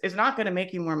hours is not going to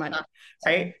make you more money,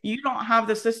 right? You don't have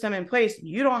the system in place.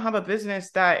 You don't have a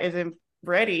business that is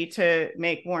ready to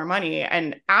make more money,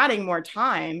 and adding more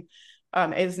time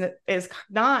is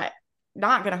not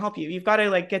going to help you. You've got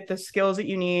to like get the skills that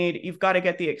you need. You've got to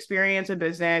get the experience in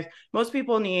business. Most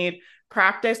people need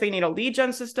practice. They need a lead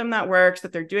gen system that works,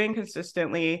 that they're doing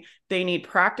consistently. They need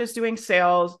practice doing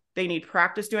sales. They need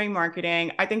practice doing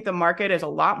marketing. I think the market is a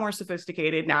lot more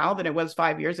sophisticated now than it was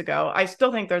 5 years ago. I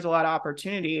still think there's a lot of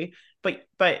opportunity,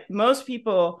 but most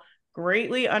people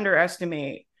greatly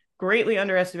underestimate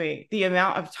the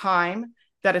amount of time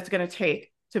that it's going to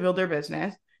take to build their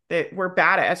business. That we're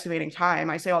bad at estimating time.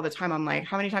 I say all the time, I'm like,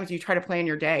 how many times do you try to plan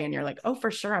your day? And you're like, oh,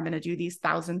 for sure, I'm going to do these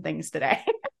 1,000 things today.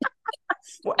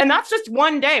 And that's just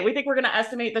one day. We think we're going to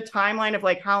estimate the timeline of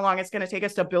like how long it's going to take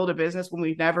us to build a business when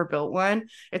we've never built one.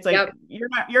 It's like,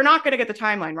 you're not going to get the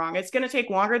timeline wrong. It's going to take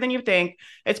longer than you think.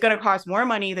 It's going to cost more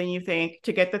money than you think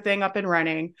to get the thing up and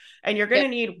running. And you're going to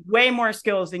need way more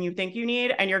skills than you think you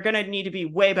need. And you're going to need to be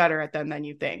way better at them than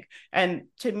you think. And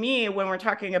to me, when we're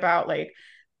talking about like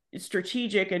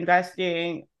strategic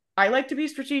investing, I like to be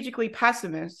strategically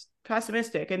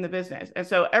pessimistic in the business. And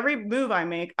so every move I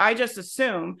make, I just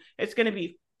assume it's going to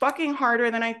be fucking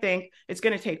harder than I think. It's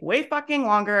going to take way fucking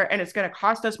longer and it's going to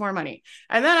cost us more money.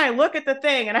 And then I look at the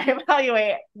thing and I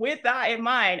evaluate with that in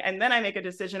mind. And then I make a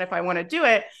decision if I want to do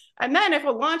it. And then if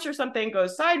a launch or something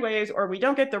goes sideways or we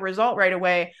don't get the result right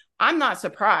away, I'm not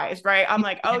surprised, right? I'm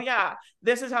like, oh yeah,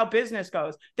 this is how business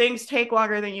goes. Things take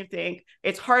longer than you think.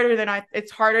 It's harder than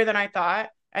I thought.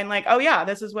 And like, oh yeah,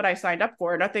 this is what I signed up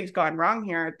for. Nothing's gone wrong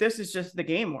here. This is just the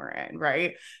game we're in,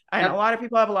 right? And a lot of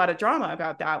people have a lot of drama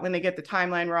about that when they get the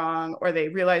timeline wrong, or they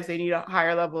realize they need a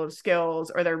higher level of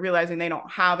skills, or they're realizing they don't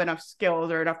have enough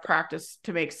skills or enough practice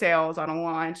to make sales on a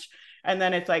launch. And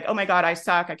then it's like, oh my God, I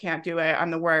suck. I can't do it.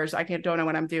 I'm the worst. Don't know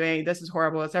what I'm doing. This is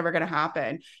horrible. It's never going to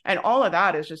happen. And all of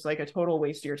that is just like a total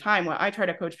waste of your time. What I try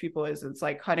to coach people is it's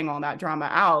like cutting all that drama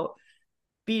out.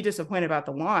 Be disappointed about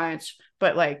the launch,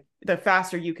 but like the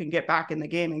faster you can get back in the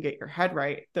game and get your head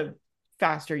right, the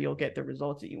faster you'll get the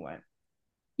results that you want.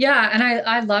 Yeah. And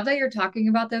I love that you're talking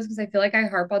about this because I feel like I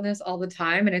harp on this all the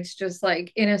time. And it's just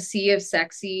like in a sea of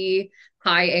sexy,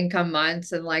 high income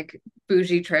months and like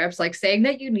bougie trips, like saying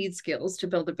that you need skills to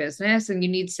build a business and you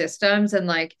need systems and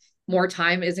like more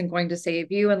time isn't going to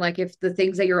save you. And like if the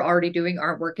things that you're already doing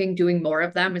aren't working, doing more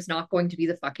of them is not going to be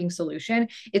the fucking solution.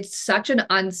 It's such an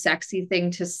unsexy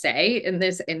thing to say in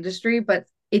this industry, but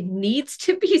it needs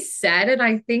to be said. And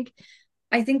I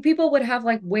think people would have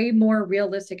like way more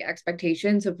realistic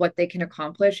expectations of what they can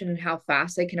accomplish and how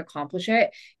fast they can accomplish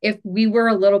it if we were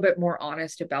a little bit more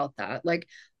honest about that. Like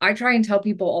I try and tell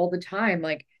people all the time,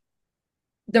 like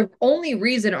the only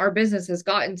reason our business has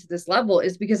gotten to this level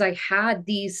is because I had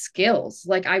these skills.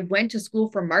 Like I went to school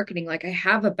for marketing. Like I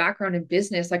have a background in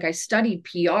business. Like I studied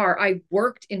PR. I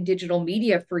worked in digital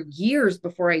media for years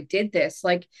before I did this.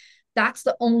 Like that's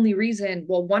the only reason,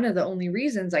 well, one of the only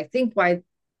reasons I think why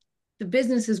the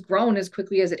business has grown as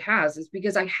quickly as it has is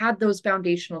because I had those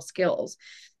foundational skills.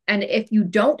 And if you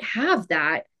don't have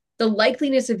that, the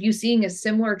likeliness of you seeing a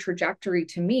similar trajectory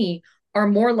to me are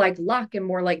more like luck and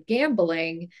more like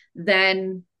gambling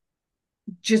than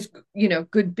just,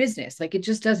 good business. Like it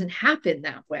just doesn't happen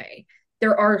that way.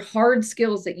 There are hard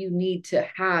skills that you need to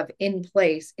have in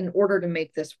place in order to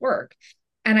make this work.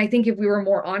 And I think if we were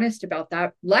more honest about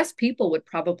that, less people would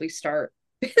probably start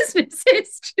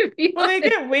businesses, to be Well, honest. they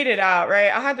get weighted out,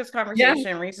 right? I had this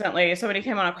conversation recently. Somebody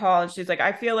came on a call and she's like,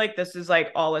 I feel like this is like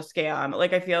all a scam.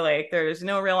 Like, I feel like there's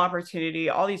no real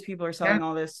opportunity. All these people are selling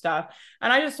all this stuff.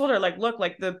 And I just told her, like, look,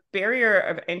 like the barrier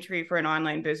of entry for an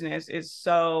online business is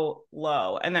so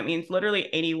low. And that means literally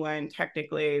anyone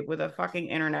technically with a fucking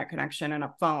internet connection and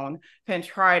a phone can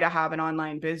try to have an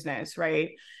online business,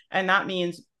 right? And that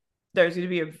means there's going to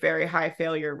be a very high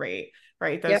failure rate.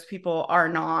 right? Yep. Those people are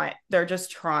not, they're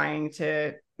just trying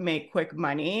to make quick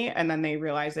money, and then they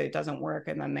realize that it doesn't work,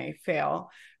 and then they fail.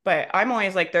 But I'm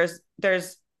always like, there's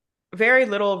very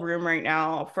little room right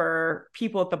now for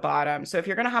people at the bottom. So if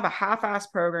you're going to have a half-ass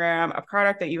program, a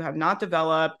product that you have not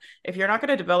developed, if you're not going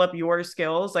to develop your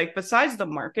skills, like besides the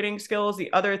marketing skills,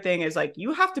 the other thing is like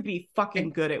you have to be fucking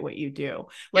good at what you do.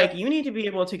 Like Yep. you need to be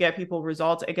able to get people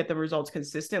results and get the results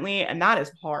consistently, and that is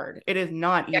hard. It is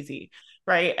not Yep. easy,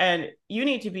 right? And you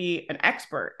need to be an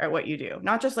expert at what you do,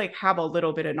 not just like have a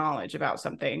little bit of knowledge about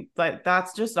something, but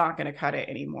that's just not going to cut it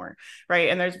anymore, right?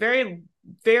 And there's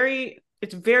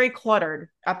it's very cluttered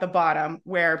at the bottom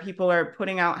where people are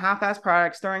putting out half-ass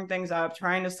products, throwing things up,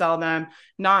 trying to sell them,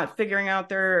 not figuring out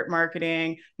their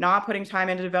marketing, not putting time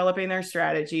into developing their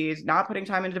strategies, not putting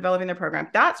time into developing their program.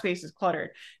 That space is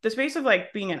cluttered. The space of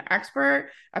like being an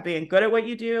expert at being good at what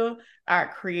you do,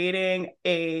 at creating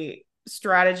a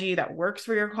strategy that works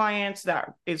for your clients,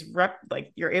 that is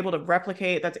like you're able to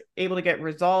replicate, that's able to get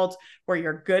results, where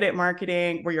you're good at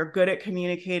marketing, where you're good at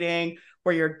communicating,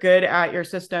 where you're good at your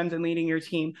systems and leading your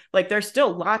team. Like there's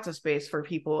still lots of space for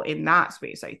people in that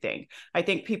space. I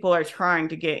think people are trying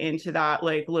to get into that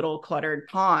like little cluttered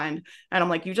pond, and I'm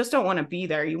like, you just don't want to be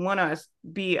there. You want to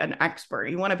be an expert,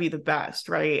 you want to be the best,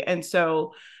 right? And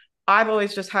so I've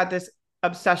always just had this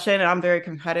obsession, and I'm very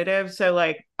competitive, so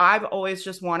like I've always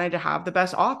just wanted to have the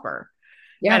best offer.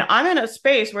 And Yeah. I'm in a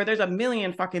space where there's a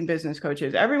million fucking business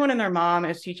coaches. Everyone and their mom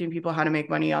is teaching people how to make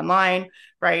money online,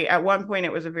 right? At one point,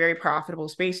 it was a very profitable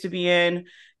space to be in.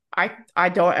 I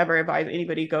don't ever advise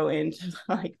anybody go into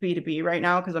like B2B right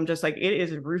now, because I'm just like, it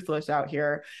is ruthless out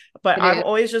here. But It I've is.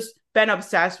 always just been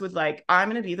obsessed with like, I'm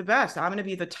going to be the best. I'm going to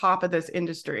be the top of this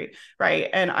industry, right?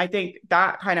 And I think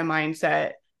that kind of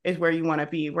mindset is where you want to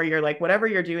be, where you're like, whatever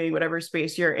you're doing, whatever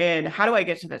space you're in, how do I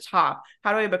get to the top?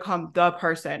 How do I become the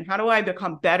person? How do I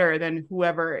become better than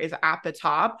whoever is at the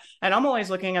top? And I'm always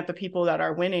looking at the people that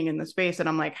are winning in the space, and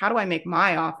I'm like, how do I make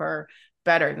my offer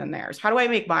better than theirs? How do I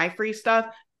make my free stuff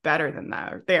better than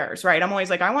theirs, right? I'm always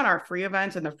like, I want our free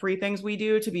events and the free things we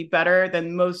do to be better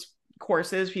than most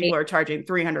courses people are charging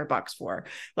 $300 for.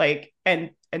 Like,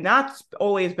 and that's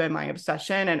always been my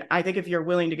obsession. And I think if you're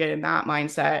willing to get in that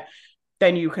mindset,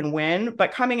 then you can win.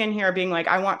 But coming in here being like,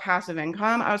 I want passive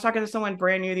income. I was talking to someone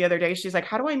brand new the other day. She's like,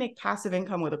 how do I make passive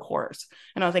income with a course?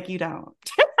 And I was like, you don't.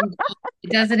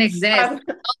 It doesn't exist.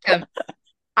 Welcome.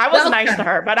 I was nice to Welcome.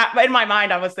 her, but in my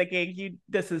mind, I was thinking,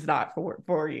 this is not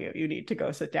for you. You need to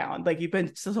go sit down. Like you've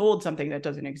been sold something that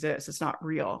doesn't exist. It's not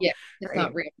real. Yeah, it's Right.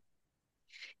 not real.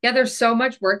 Yeah, there's so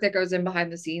much work that goes in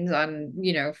behind the scenes on,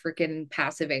 freaking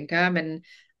passive income. And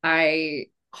I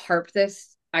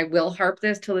will harp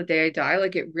this till the day I die.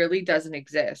 Like it really doesn't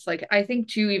exist. Like I think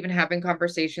too, even having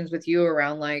conversations with you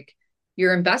around like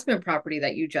your investment property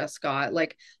that you just got,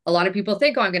 like a lot of people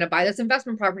think, oh, I'm going to buy this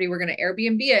investment property. We're going to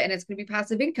Airbnb it and it's going to be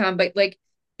passive income. But like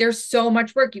there's so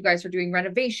much work. You guys are doing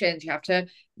renovations. You have to,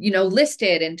 list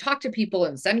it and talk to people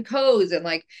and send codes and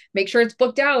like make sure it's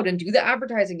booked out and do the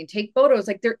advertising and take photos.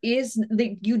 Like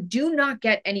you do not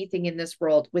get anything in this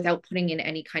world without putting in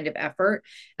any kind of effort.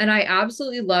 And I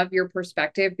absolutely love your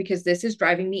perspective because this is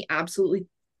driving me absolutely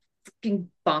freaking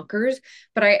bonkers.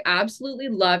 But I absolutely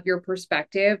love your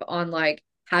perspective on like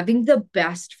having the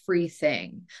best free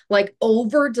thing, like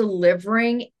over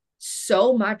delivering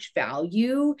so much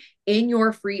value in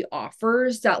your free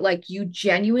offers that like you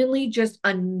genuinely just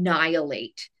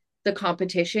annihilate the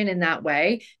competition in that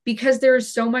way because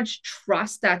there's so much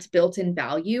trust that's built in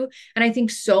value. And I think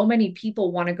so many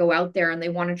people want to go out there and they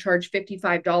want to charge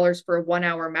 $55 for a 1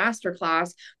 hour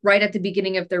masterclass right at the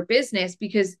beginning of their business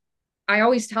because I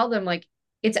always tell them like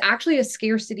it's actually a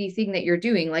scarcity thing that you're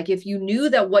doing. Like if you knew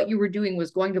that what you were doing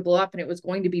was going to blow up and it was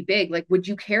going to be big, like would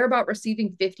you care about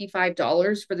receiving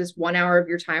 $55 for this 1 hour of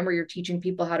your time where you're teaching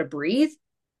people how to breathe?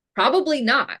 Probably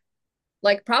not.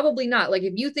 Like probably not. Like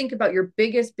if you think about your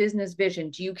biggest business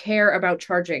vision, do you care about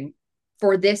charging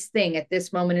for this thing at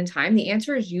this moment in time? The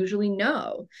answer is usually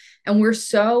no. And we're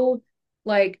so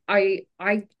like I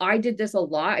did this a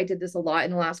lot. I did this a lot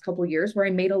in the last couple of years where I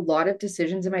made a lot of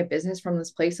decisions in my business from this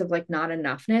place of like not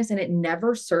enoughness, and it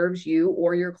never serves you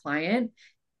or your client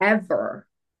ever.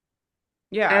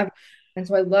 Yeah. Ever. And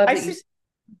so I love I that you. see.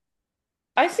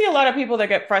 I see a lot of people that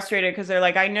get frustrated because they're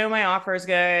like, I know my offer is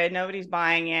good. Nobody's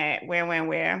buying it. Where,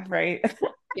 right?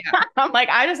 Yeah. I'm like,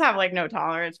 I just have like no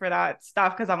tolerance for that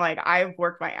stuff because I'm like, I've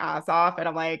worked my ass off, and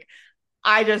I'm like,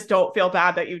 I just don't feel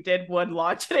bad that you did one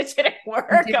launch and it didn't It work.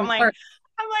 I'm didn't like, work.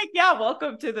 I'm like, yeah,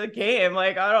 welcome to the game.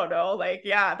 Like, I don't know. Like,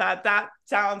 yeah, that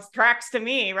sounds tracks to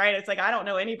me, right? It's like, I don't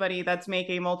know anybody that's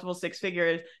making multiple six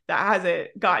figures that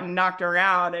hasn't gotten knocked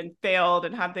around and failed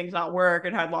and had things not work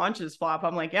and had launches flop.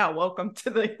 I'm like, yeah, welcome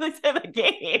to the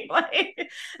game. Like,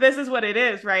 this is what it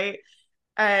is, right?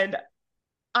 And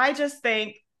I just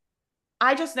think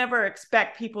I just never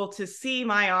expect people to see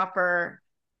my offer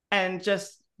and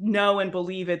just know and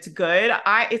believe it's good.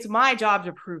 It's my job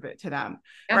to prove it to them,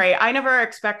 Yeah. right? I never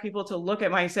expect people to look at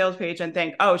my sales page and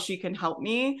think, oh, she can help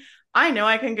me. I know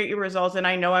I can get you results and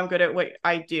I know I'm good at what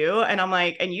I do. And I'm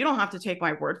like, and you don't have to take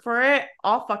my word for it.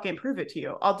 I'll fucking prove it to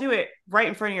you. I'll do it right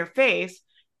in front of your face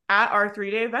at our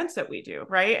 3-day events that we do,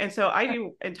 right? And so I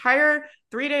do entire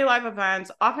 3-day live events,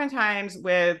 oftentimes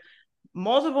with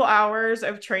multiple hours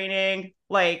of training,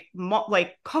 like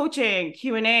coaching,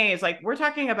 Q&As. Like, we're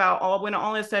talking about all, when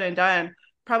all is said and done,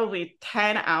 probably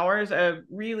 10 hours of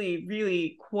really,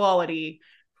 really quality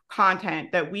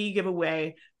content that we give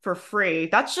away for free.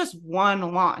 That's just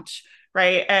one launch,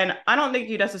 right? And I don't think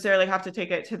you necessarily have to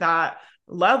take it to that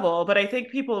level, but I think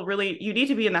people really, you need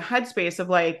to be in the headspace of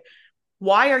like,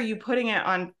 why are you putting it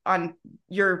on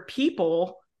your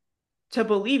people to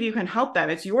believe you can help them?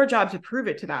 It's your job to prove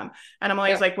it to them. And I'm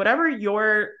always like, whatever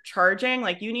you're charging,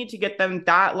 like, you need to get them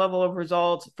that level of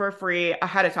results for free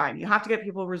ahead of time. You have to get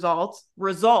people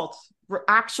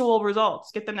actual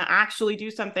results, get them to actually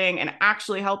do something and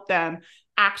actually help them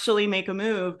actually make a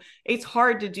move. It's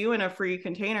hard to do in a free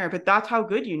container, but that's how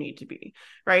good you need to be,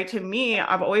 right? To me,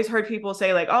 I've always heard people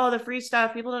say like, oh, the free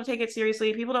stuff, people don't take it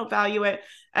seriously, people don't value it.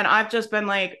 And I've just been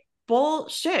like,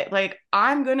 bullshit. Like,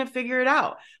 I'm going to figure it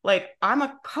out. Like, I'm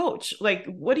a coach. Like,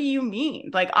 what do you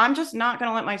mean? Like, I'm just not going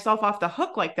to let myself off the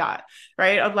hook like that.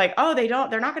 Right. Of like, oh, they're not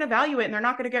going to value it and they're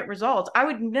not going to get results. I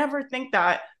would never think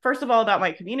that, first of all, about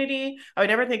my community. I would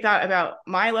never think that about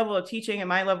my level of teaching and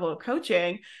my level of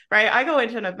coaching. Right. I go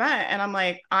into an event and I'm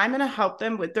like, I'm going to help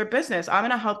them with their business. I'm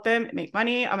going to help them make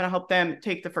money. I'm going to help them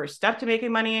take the first step to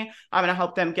making money. I'm going to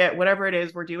help them get whatever it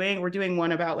is we're doing. We're doing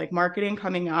one about like marketing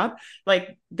coming up.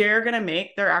 Like, they're going to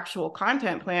make their actual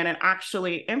content plan and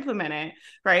actually implement it.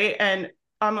 Right. And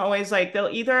I'm always like, they'll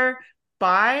either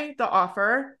buy the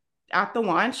offer at the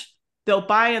launch, they'll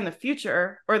buy in the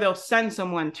future, or they'll send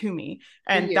someone to me.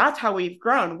 And that's how we've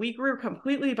grown. We grew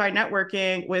completely by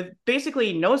networking with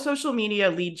basically no social media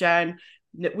lead gen.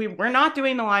 We're not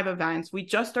doing the live events. We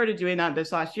just started doing that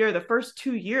this last year. The first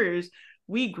 2 years,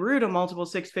 we grew to multiple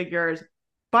six figures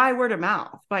by word of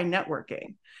mouth, by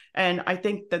networking. And I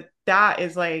think that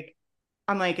is like,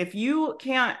 I'm like, if you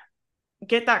can't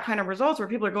get that kind of results where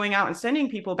people are going out and sending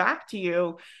people back to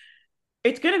you,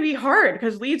 it's going to be hard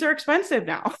because leads are expensive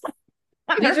now.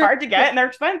 They're hard to get and they're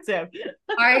expensive.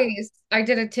 I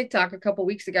did a TikTok a couple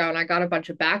weeks ago and I got a bunch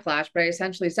of backlash, but I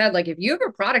essentially said, like, if you have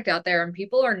a product out there and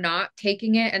people are not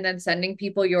taking it and then sending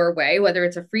people your way, whether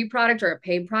it's a free product or a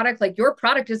paid product, like, your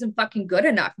product isn't fucking good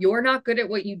enough. You're not good at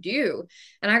what you do.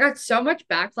 And I got so much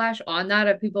backlash on that,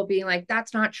 of people being like,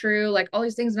 that's not true, like all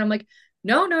these things. And I'm like,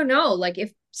 no. Like,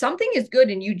 if something is good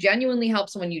and you genuinely help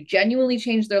someone, you genuinely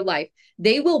change their life,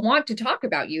 they will want to talk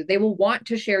about you. They will want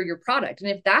to share your product. And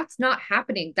if that's not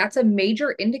happening, that's a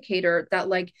major indicator that,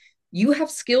 like, you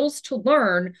have skills to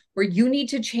learn, where you need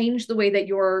to change the way that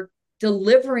you're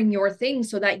delivering your thing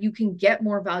so that you can get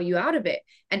more value out of it.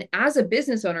 And as a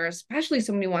business owner, especially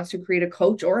someone who wants to create a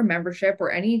coach or a membership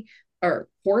or any or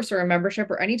course or a membership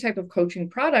or any type of coaching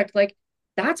product, like,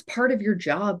 that's part of your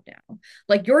job now.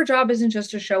 Like, your job isn't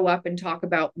just to show up and talk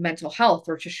about mental health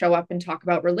or to show up and talk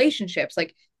about relationships.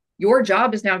 Like, your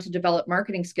job is now to develop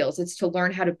marketing skills. It's to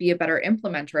learn how to be a better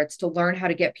implementer. It's to learn how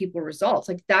to get people results.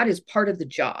 Like, that is part of the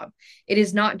job. It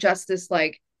is not just this,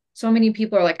 like, so many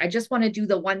people are like, I just want to do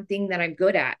the one thing that I'm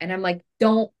good at. And I'm like,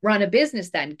 don't run a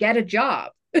business then, get a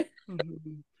job.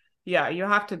 Yeah, you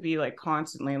have to be like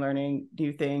constantly learning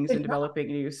new things and developing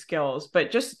new skills, but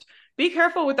just be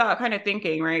careful with that kind of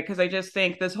thinking, right? Because I just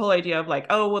think this whole idea of like,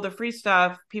 oh, well, the free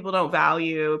stuff, people don't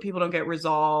value, people don't get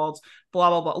results, blah,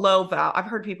 blah, blah, low val. I've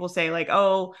heard people say like,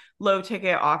 oh, low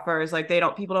ticket offers, like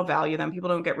people don't value them, people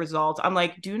don't get results. I'm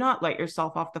like, do not let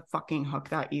yourself off the fucking hook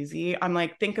that easy. I'm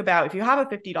like, think about, if you have a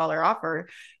 $50 offer,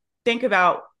 think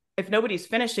about, if nobody's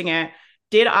finishing it,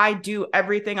 did I do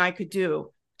everything I could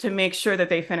do to make sure that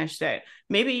they finished it?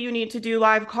 Maybe you need to do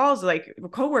live calls, like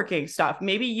co-working stuff.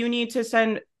 Maybe you need to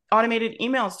send automated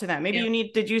emails to them.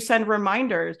 Maybe did you send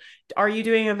reminders? Are you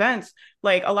doing events?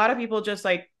 Like, a lot of people just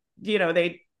like,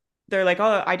 they're like,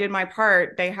 oh, I did my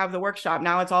part. They have the workshop.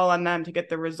 Now it's all on them to get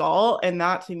the result. And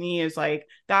that to me is like,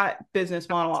 that business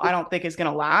model, I don't think is going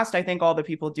to last. I think all the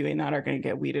people doing that are going to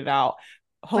get weeded out,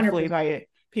 hopefully 100%.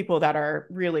 people that are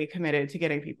really committed to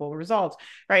getting people results,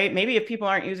 right? Maybe if people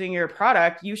aren't using your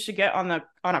product, you should get on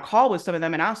a call with some of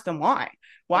them and ask them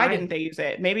why didn't they use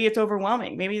it? Maybe it's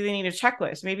overwhelming. Maybe they need a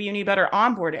checklist. Maybe you need better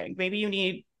onboarding. Maybe you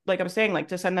need, like I'm saying, like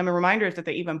to send them reminders that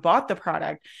they even bought the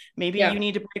product. Maybe you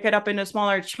need to break it up into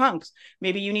smaller chunks.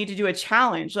 Maybe you need to do a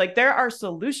challenge. Like there are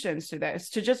solutions to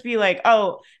this. To just be like,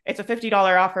 oh, it's a $50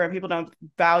 offer and people don't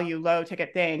value low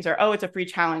ticket things, or oh, it's a free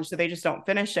challenge so they just don't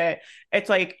finish it. It's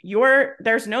like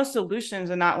there's no solutions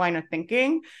in that line of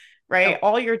thinking, right?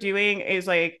 All you're doing is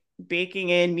like baking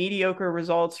in mediocre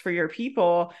results for your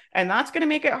people, and that's going to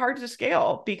make it hard to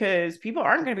scale because people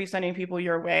aren't going to be sending people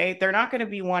your way. They're not going to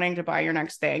be wanting to buy your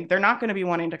next thing. They're not going to be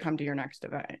wanting to come to your next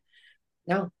event.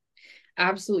 No,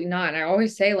 absolutely not. And I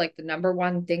always say, like, the number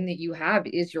one thing that you have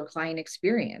is your client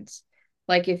experience.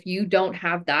 Like, if you don't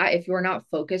have that, if you're not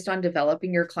focused on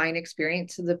developing your client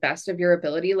experience to the best of your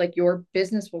ability, like your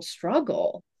business will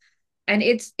struggle. And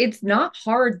it's not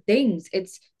hard things.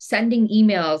 It's sending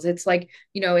emails. It's like,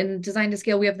 in Design to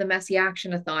Scale, we have the Messy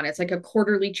Action-a-thon. It's like a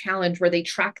quarterly challenge where they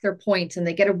track their points and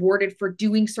they get awarded for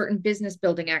doing certain business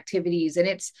building activities. And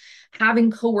it's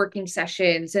having co-working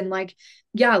sessions. And like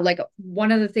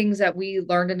one of the things that we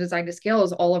learned in Design to Scale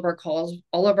is all of our calls,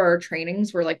 all of our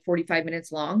trainings were like 45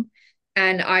 minutes long.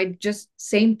 And I just,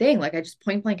 same thing. Like, I just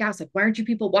point blank asked, like, why aren't you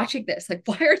people watching this? Like,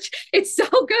 why aren't you? It's so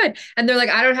good. And they're like,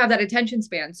 I don't have that attention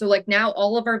span. So like now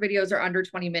all of our videos are under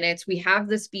 20 minutes. We have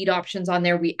the speed options on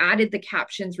there. We added the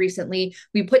captions recently.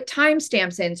 We put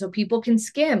timestamps in so people can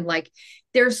skim. Like,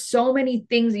 there's so many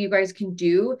things that you guys can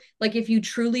do. Like, if you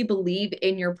truly believe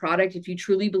in your product, if you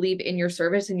truly believe in your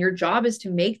service, and your job is to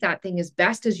make that thing as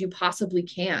best as you possibly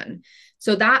can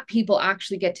so that people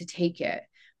actually get to take it.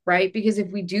 Right? Because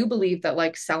if we do believe that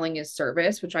like selling is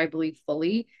service, which I believe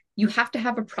fully, you have to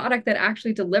have a product that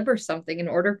actually delivers something in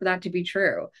order for that to be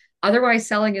true. Otherwise,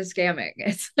 selling is scamming.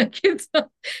 It's like,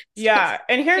 yeah.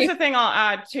 And here's the thing I'll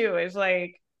add too is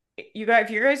like, you guys,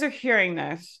 if you guys are hearing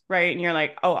this, right, and you're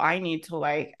like, oh, I need to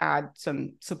like add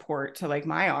some support to like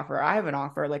my offer. I have an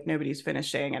offer like nobody's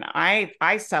finishing, and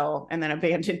I sell and then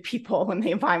abandon people when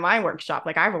they buy my workshop.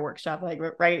 Like I have a workshop, like,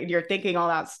 right. You're thinking all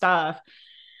that stuff.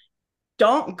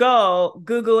 Don't go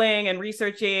Googling and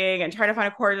researching and trying to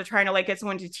find a course or trying to like get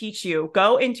someone to teach you.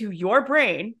 Go into your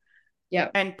brain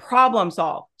and problem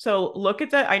solve. So look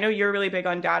at I know you're really big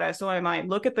on data. So am I.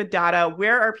 Look at the data.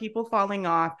 Where are people falling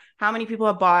off? How many people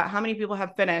have bought? How many people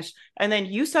have finished? And then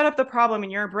you set up the problem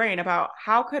in your brain about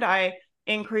how could I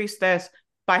increase this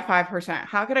by 5%?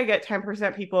 How could I get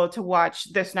 10% people to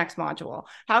watch this next module?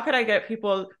 How could I get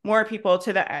more people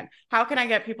to the end? How can I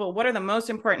get people, what are the most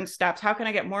important steps? How can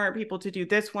I get more people to do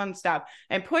this one step?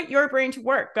 And put your brain to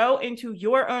work. Go into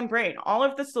your own brain. All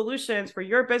of the solutions for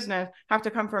your business have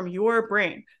to come from your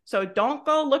brain. So don't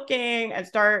go looking and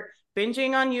start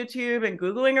binging on YouTube and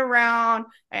Googling around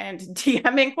and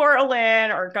DMing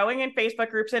Cora-Lynn or going in Facebook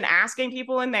groups and asking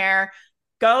people in there.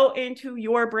 Go into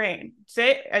your brain,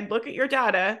 sit and look at your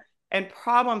data and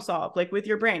problem solve like with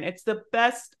your brain. It's the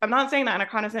best. I'm not saying that in a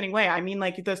condescending way. I mean,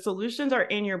 like the solutions are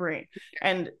in your brain,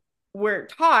 and we're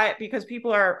taught because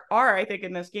people are, I think,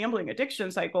 in this gambling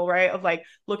addiction cycle, right? Of like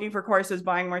looking for courses,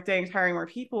 buying more things, hiring more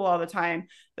people all the time.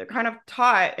 They're kind of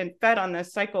taught and fed on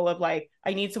this cycle of like,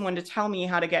 I need someone to tell me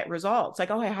how to get results. Like,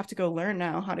 oh, I have to go learn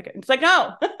now how to get, it's like,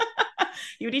 no,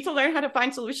 you need to learn how to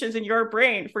find solutions in your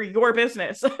brain for your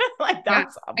business. Like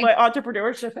that's what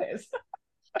entrepreneurship is.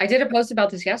 I did a post about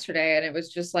this yesterday, and it was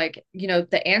just like,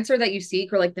 the answer that you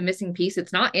seek, or like the missing piece,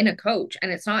 it's not in a coach and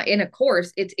it's not in a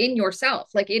course, it's in yourself.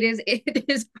 Like it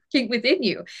is working within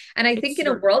you. And I think in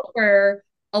a world where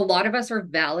a lot of us are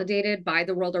validated by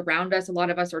the world around us, a lot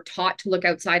of us are taught to look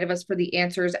outside of us for the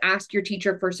answers, ask your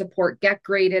teacher for support, get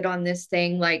graded on this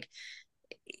thing. Like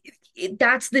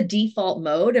that's the default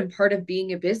mode. And part of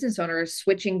being a business owner is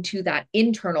switching to that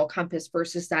internal compass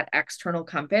versus that external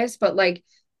compass. But like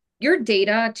your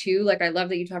data too, like I love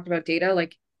that you talked about data,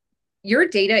 like your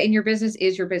data in your business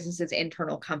is your business's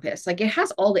internal compass. Like it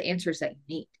has all the answers that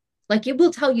you need. Like it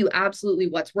will tell you absolutely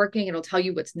what's working. It'll tell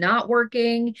you what's not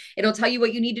working. It'll tell you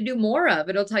what you need to do more of.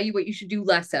 It'll tell you what you should do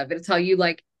less of. It'll tell you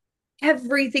like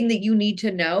everything that you need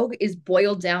to know is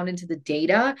boiled down into the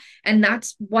data. And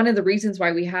that's one of the reasons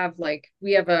why we have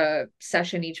a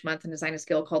session each month in Design to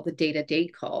Scale called the data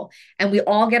date call. And we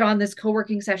all get on this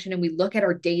co-working session and we look at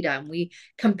our data and we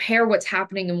compare what's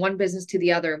happening in one business to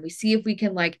the other. And we see if we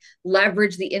can like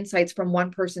leverage the insights from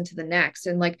one person to the next.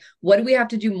 And like, what do we have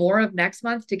to do more of next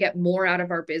month to get more out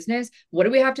of our business? What do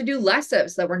we have to do less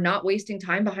of so that we're not wasting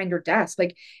time behind our desk?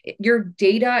 Like your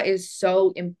data is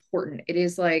so important. It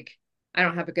is like, I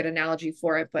don't have a good analogy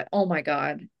for it, but oh my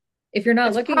God, If you're not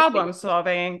It's looking at problem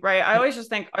solving, right? I always just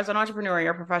think as an entrepreneur,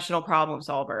 you're a professional problem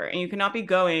solver, and you cannot be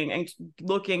going and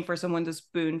looking for someone to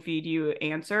spoon feed you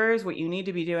answers. What you need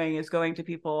to be doing is going to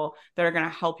people that are going to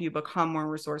help you become more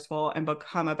resourceful and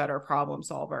become a better problem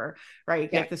solver, right?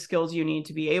 yeah, Get the skills you need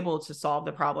to be able to solve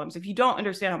the problems. If you don't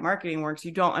understand how marketing works,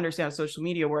 you don't understand how social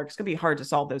media works, it's going to be hard to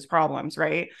solve those problems,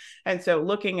 right? And so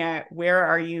looking at where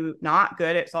are you not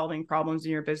good at solving problems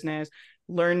in your business,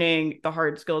 learning the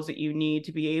hard skills that you need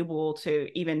to be able to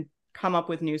even come up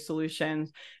with new solutions.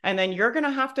 And then you're going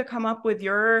to have to come up with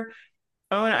your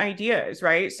own ideas,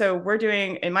 right? So we're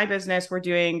doing, in my business, we're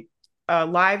doing a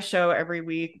live show every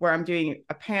week where I'm doing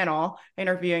a panel,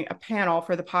 interviewing a panel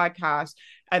for the podcast.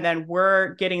 And then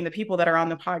we're getting the people that are on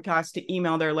the podcast to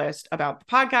email their list about the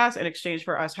podcast in exchange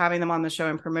for us having them on the show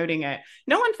and promoting it.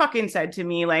 No one fucking said to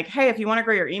me like, hey, if you want to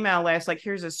grow your email list, like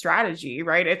here's a strategy,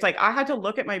 right? It's like, I had to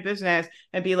look at my business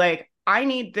and be like, I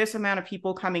need this amount of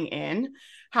people coming in.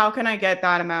 How can I get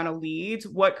that amount of leads?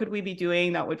 What could we be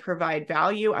doing that would provide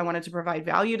value? I wanted to provide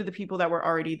value to the people that were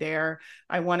already there.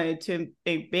 I wanted to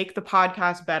make the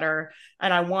podcast better.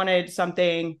 And I wanted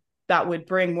something that would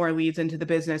bring more leads into the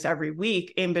business every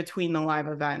week in between the live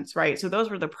events, right? So those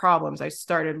were the problems I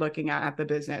started looking at the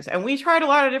business. And we tried a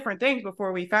lot of different things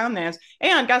before we found this.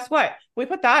 And guess what? We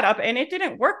put that up and it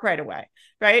didn't work right away,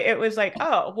 right? It was like,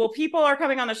 oh, well, people are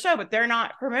coming on the show, but they're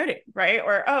not promoting, right?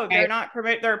 Or, oh, they're not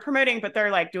they're promoting, but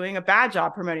they're like doing a bad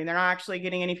job promoting. They're not actually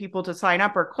getting any people to sign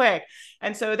up or click.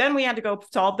 And so then we had to go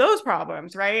solve those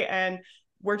problems, right? And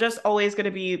we're just always going to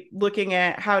be looking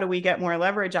at how do we get more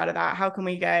leverage out of that? How can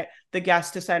we get the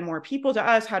guests to send more people to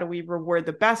us? How do we reward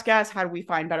the best guests? How do we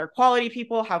find better quality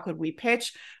people? How could we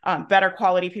pitch better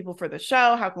quality people for the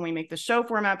show? How can we make the show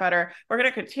format better? We're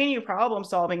going to continue problem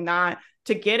solving that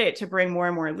to get it to bring more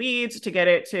and more leads, to get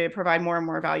it to provide more and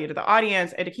more value to the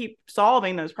audience, and to keep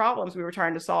solving those problems we were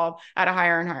trying to solve at a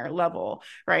higher and higher level,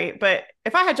 right? But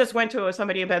if I had just went to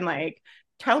somebody and been like,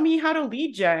 tell me how to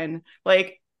lead gen,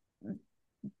 like,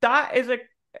 that is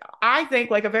I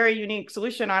think like a very unique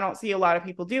solution I don't see a lot of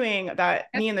people doing, that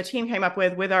me and the team came up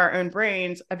with our own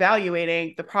brains,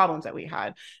 evaluating the problems that we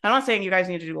had. I'm not saying you guys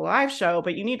need to do a live show,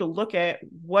 but you need to look at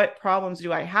what problems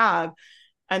do I have,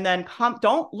 and then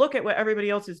don't look at what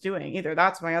everybody else is doing either.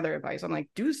 That's my other advice. I'm like,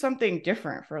 do something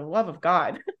different for the love of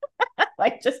God.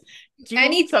 Like just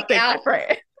do something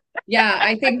different. Yeah,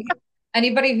 I think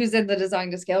anybody who's in the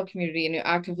design to scale community and who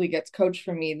actively gets coached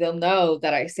from me, they'll know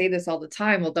that I say this all the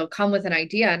time. Well, they'll come with an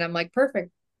idea and I'm like,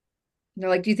 perfect. And they're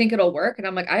like, do you think it'll work? And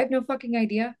I'm like, I have no fucking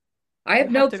idea. I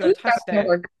have no clue that's gonna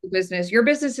work in the business. Your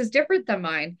business is different than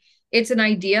mine. It's an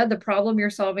idea. The problem you're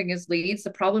solving is leads. The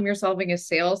problem you're solving is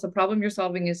sales. The problem you're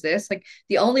solving is this. Like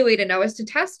the only way to know is to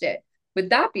test it.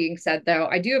 With that being said, though,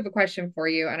 I do have a question for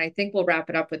you, and I think we'll wrap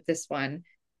it up with this one.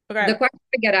 Okay. The question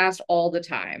I get asked all the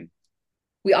time,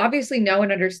 we obviously know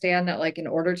and understand that like in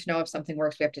order to know if something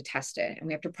works, we have to test it and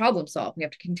we have to problem solve. We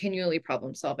have to continually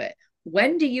problem solve it.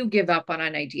 When do you give up on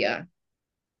an idea?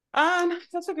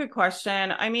 That's a good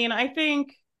question. I mean, I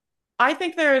think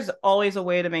there's always a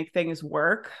way to make things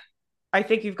work. I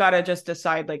think you've got to just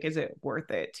decide, like, is it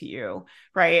worth it to you?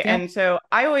 Right. Yeah. And so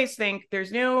I always think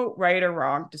there's no right or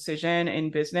wrong decision in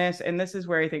business. And this is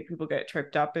where I think people get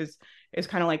tripped up is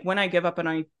kind of like when I give up on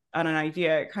an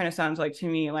idea, it kind of sounds like to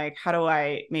me, like, how do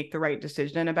I make the right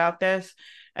decision about this?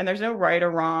 And there's no right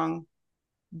or wrong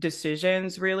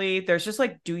decisions really. There's just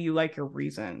like, do you like your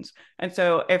reasons? And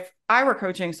so if I were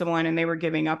coaching someone and they were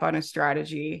giving up on a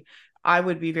strategy, I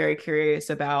would be very curious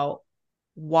about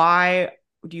why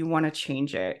do you want to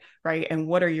change it, right? And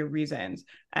what are your reasons?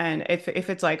 And if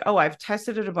it's like, oh, I've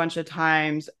tested it a bunch of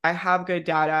times, I have good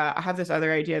data, I have this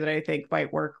other idea that I think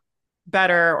might work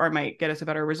better or might get us a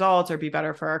better results or be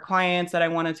better for our clients that I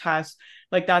want to test,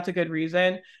 like that's a good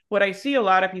reason. What I see a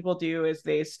lot of people do is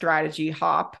they strategy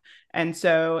hop. And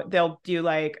so they'll be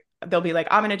like, I'm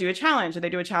going to do a challenge, and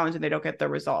they do a challenge and they don't get the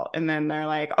result. And then they're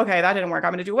like, okay, that didn't work.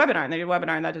 I'm going to do a webinar, and they do a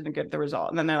webinar and that didn't get the result.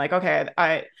 And then they're like, okay,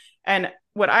 and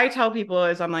what I tell people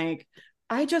is I'm like,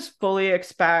 I just fully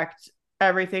expect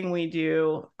everything we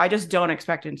do. I just don't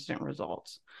expect instant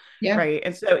results. Yeah. Right.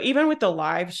 And so even with the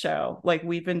live show, like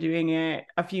we've been doing it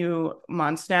a few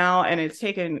months now, and it's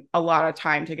taken a lot of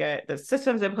time to get the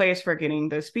systems in place for getting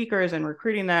the speakers and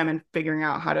recruiting them and figuring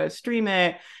out how to stream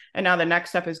it. And now the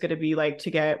next step is going to be like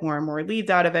to get more and more leads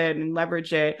out of it and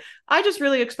leverage it. I just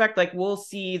really expect like we'll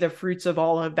see the fruits of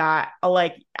all of that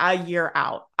like a year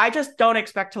out. I just don't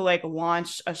expect to like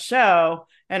launch a show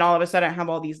and all of a sudden have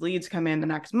all these leads come in the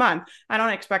next month. I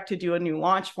don't expect to do a new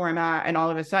launch format and all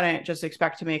of a sudden just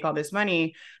expect to make all this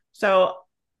money. So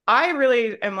I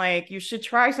really am like, you should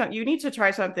try something. You need to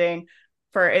try something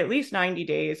for at least 90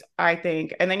 days, I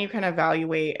think. And then you can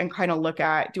evaluate and kind of look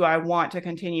at, do I want to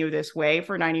continue this way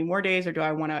for 90 more days, or do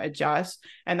I want to adjust?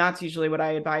 And that's usually what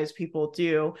I advise people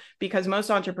do, because most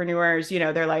entrepreneurs,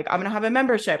 they're like, I'm going to have a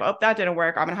membership. Oh, that didn't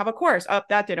work. I'm going to have a course. Oh,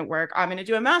 that didn't work. I'm going to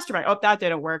do a mastermind. Oh, that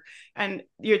didn't work. And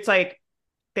it's like,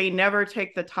 they never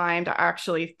take the time to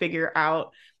actually figure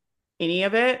out any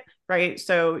of it. Right.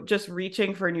 So just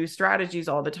reaching for new strategies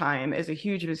all the time is a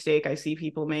huge mistake I see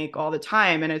people make all the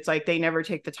time. And it's like they never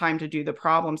take the time to do the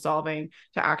problem solving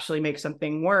to actually make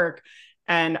something work.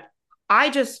 And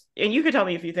and you could tell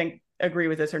me if you agree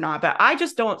with this or not, but I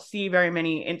just don't see very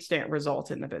many instant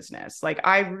results in the business. Like,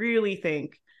 I really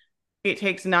think it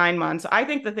takes 9 months. I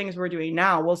think the things we're doing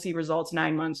now, we'll see results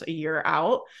 9 months, a year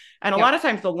out. And a lot of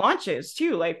times the launches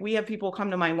too, like we have people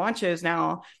come to my launches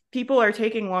now, people are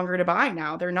taking longer to buy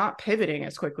now. They're not pivoting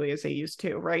as quickly as they used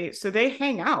to, right? So they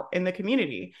hang out in the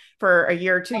community for a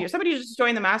year or 2 years. Somebody just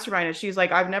joined the mastermind and she's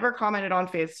like, I've never commented on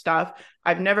faith stuff.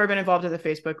 I've never been involved in the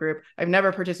Facebook group. I've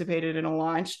never participated in a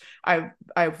launch. I've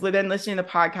been listening to the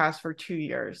podcast for 2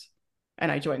 years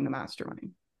and I joined the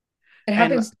mastermind. It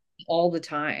happens all the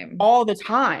time.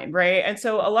 Right? And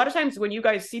so a lot of times when you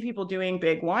guys see people doing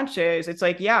big launches, it's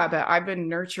like, yeah, but I've been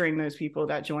nurturing those people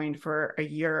that joined for a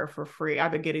year for free.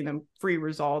 I've been getting them free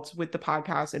results with the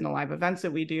podcast and the live events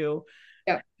that we do,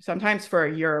 sometimes for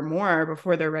a year or more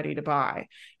before they're ready to buy.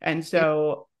 And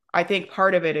so I think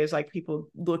part of it is like people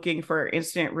looking for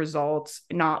instant results,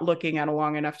 not looking at a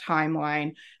long enough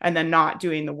timeline, and then not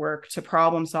doing the work to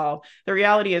problem solve. The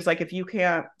reality is, like, if you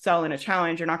can't sell in a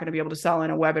challenge, you're not going to be able to sell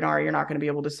in a webinar. You're not going to be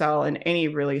able to sell in any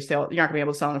really sale. You're not going to be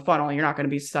able to sell in a funnel. You're not going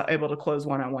to be able to close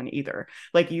one-on-one either.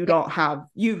 Like, you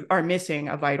are missing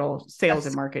a vital sales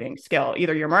and marketing skill.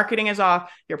 Either your marketing is off,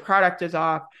 your product is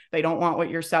off, they don't want what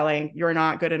you're selling, you're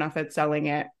not good enough at selling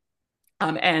it.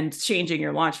 And changing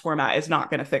your launch format is not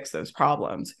going to fix those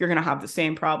problems. You're going to have the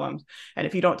same problems. And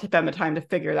if you don't spend the time to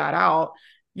figure that out,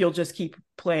 you'll just keep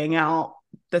playing out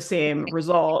the same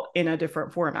result in a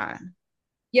different format.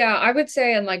 Yeah, I would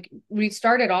say, and like we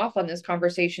started off on this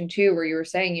conversation too, where you were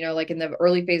saying, like in the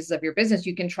early phases of your business,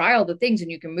 you can try all the things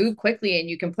and you can move quickly and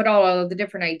you can put all of the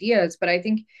different ideas. But I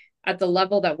think at the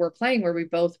level that we're playing, where we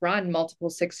both run multiple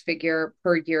 6-figure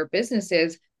per year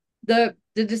businesses, the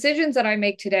decisions that I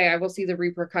make today, I will see the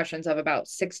repercussions of about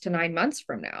 6 to 9 months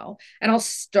from now. And I'll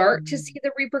start to see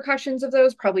the repercussions of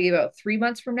those probably about 3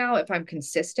 months from now if I'm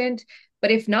consistent. But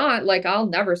if not, like, I'll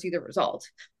never see the result.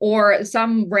 Or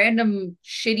some random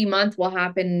shitty month will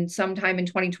happen sometime in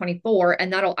 2024,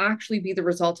 and that'll actually be the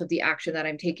result of the action that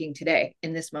I'm taking today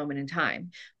in this moment in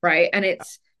time. Right. And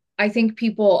I think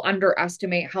people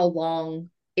underestimate how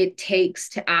long it takes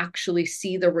to actually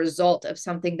see the result of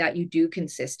something that you do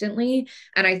consistently.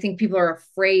 And I think people are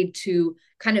afraid to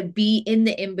kind of be in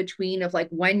the in-between of like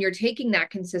when you're taking that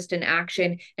consistent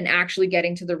action and actually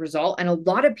getting to the result. And a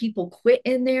lot of people quit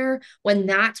in there when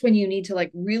that's when you need to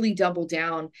like really double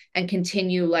down and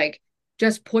continue like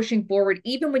just pushing forward,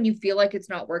 even when you feel like it's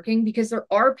not working, because there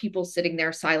are people sitting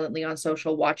there silently on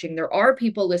social watching. There are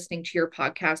people listening to your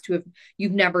podcast who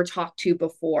you've never talked to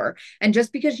before. And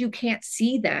just because you can't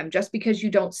see them, just because you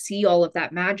don't see all of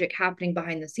that magic happening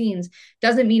behind the scenes,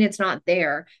 doesn't mean it's not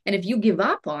there. And if you give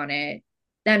up on it,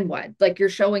 then what? Like, you're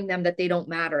showing them that they don't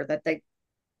matter,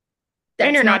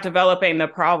 and you're not developing the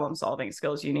problem solving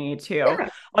skills you need to. Yeah.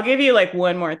 I'll give you like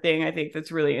one more thing I think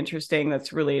that's really interesting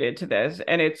that's related to this.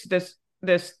 And it's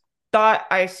this thought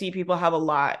I see people have a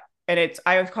lot. And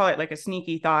I would call it like a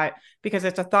sneaky thought, because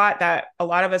it's a thought that a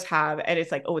lot of us have. And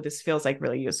it's like, oh, this feels like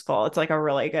really useful. It's like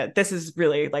this is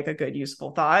really like a good,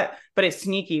 useful thought, but it's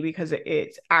sneaky because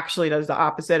it actually does the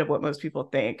opposite of what most people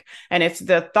think. And it's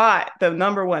the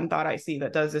number one thought I see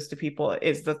that does this to people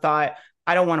is the thought,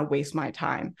 I don't want to waste my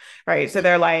time. Right. So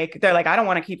they're like, I don't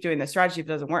want to keep doing this strategy if it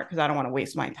doesn't work because I don't want to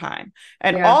waste my time.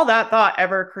 And all that thought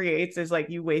ever creates is like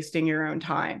you wasting your own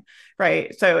time.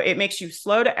 Right. So it makes you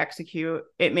slow to execute.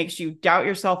 It makes you doubt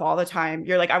yourself all the time.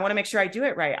 You're like, I want to make sure I do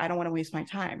it right. I don't want to waste my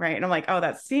time. Right. And I'm like, oh,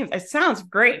 it sounds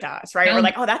great to us. Right. We're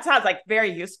like, oh, that sounds like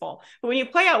very useful. But when you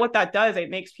play out what that does, it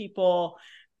makes people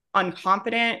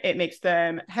unconfident. It makes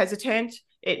them hesitant.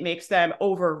 It makes them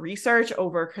over research,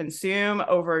 over consume,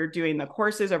 over doing the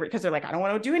courses, because they're like, I don't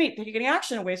want to do any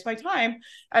action and waste my time.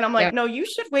 And I'm like, no, you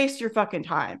should waste your fucking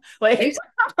time. Like,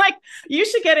 like you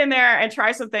should get in there and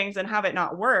try some things and have it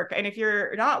not work. And if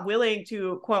you're not willing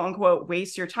to quote unquote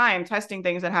waste your time testing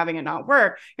things and having it not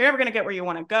work, you're never going to get where you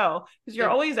want to go, because you're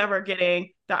always ever getting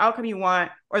the outcome you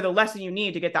want or the lesson you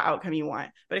need to get the outcome you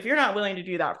want. But if you're not willing to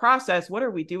do that process, what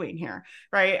are we doing here?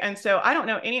 Right. And so I don't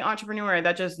know any entrepreneur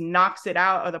that just knocks it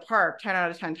out of the park 10 out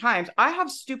of 10 times. I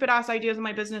have stupid ass ideas in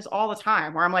my business all the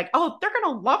time where I'm like, oh, they're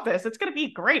going to love this. It's going to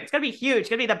be great. It's going to be huge. It's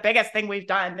going to be the biggest thing we've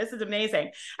done. This is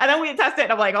amazing. And then we test it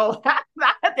and I'm like, oh, that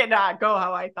did not go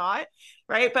how I thought.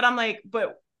 Right. But I'm like,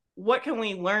 but what can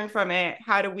we learn from it?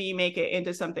 How do we make it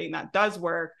into something that does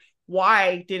work?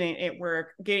 Why didn't it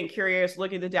work? Getting curious,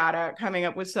 looking at the data, coming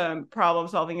up with some problem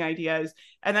solving ideas,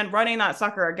 and then running that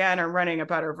sucker again or running a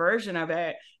better version of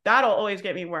it. That'll always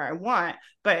get me where I want.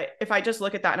 But if I just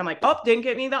look at that and I'm like, oh, didn't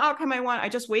get me the outcome I want. I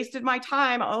just wasted my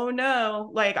time. Oh no,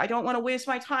 like I don't want to waste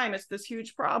my time. It's this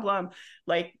huge problem.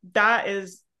 Like that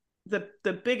is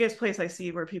the biggest place I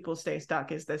see where people stay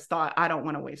stuck is this thought, I don't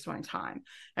want to waste my time.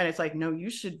 And it's like, no, you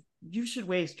should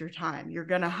waste your time. You're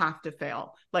going to have to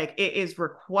fail. Like it is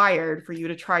required for you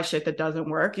to try shit that doesn't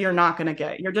work. You're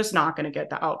just not going to get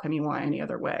the outcome you want any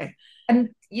other way. And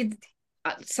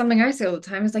something I say all the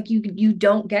time is like, you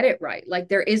don't get it right. Like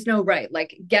there is no right,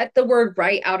 like get the word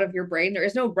right out of your brain. There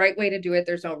is no right way to do it.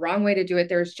 There's no wrong way to do it.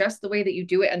 There's just the way that you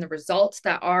do it and the results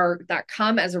that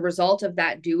come as a result of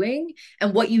that doing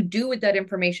and what you do with that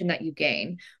information that you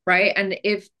gain. Right. And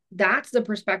if that's the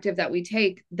perspective that we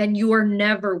take, then you are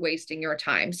never wasting your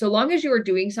time. So long as you are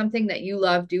doing something that you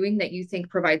love doing, that you think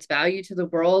provides value to the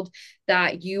world,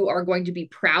 that you are going to be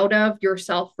proud of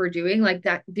yourself for doing, like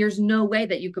that, there's no way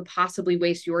that you could possibly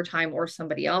waste your time or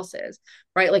somebody else's,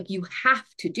 right? Like you have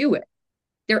to do it.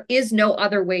 There is no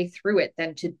other way through it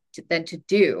than to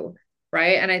do,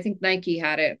 right? And I think Nike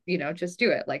had it, just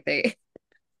do it. Like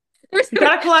you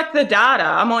got to collect the data.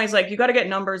 I'm always like, you got to get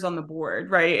numbers on the board,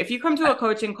 right? If you come to a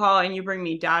coaching call and you bring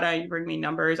me data, you bring me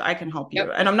numbers, I can help you.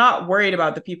 Yep. And I'm not worried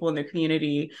about the people in the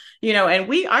community, and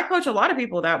I coach a lot of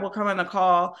people that will come on the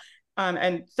call.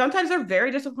 And sometimes they're very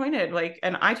disappointed. Like,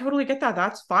 and I totally get that.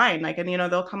 That's fine. Like, and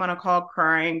they'll come on a call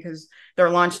crying because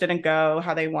their launch didn't go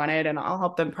how they wanted, and I'll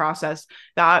help them process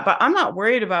that. But I'm not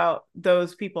worried about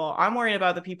those people. I'm worried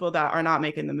about the people that are not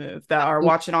making the move, that are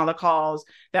watching all the calls,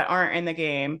 that aren't in the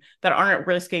game, that aren't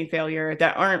risking failure,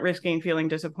 that aren't risking feeling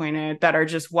disappointed, that are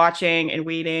just watching and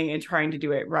waiting and trying to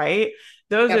do it right.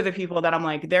 Those are the people that I'm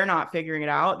like, they're not figuring it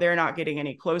out. They're not getting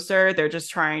any closer. They're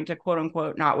just trying to quote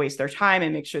unquote, not waste their time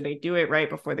and make sure they do it right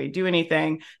before they do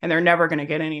anything. And they're never going to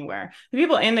get anywhere. The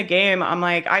people in the game, I'm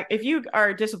like, if you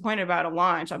are disappointed about a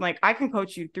launch, I'm like, I can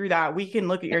coach you through that. We can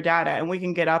look at your data and we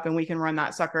can get up and we can run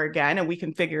that sucker again and we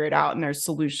can figure it out. And there's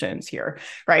solutions here,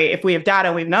 right? If we have data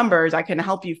and we have numbers, I can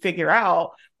help you figure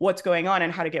out what's going on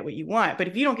and how to get what you want. But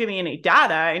if you don't give me any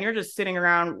data and you're just sitting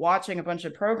around watching a bunch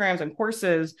of programs and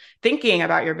courses, thinking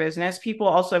about your business, people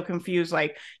also confuse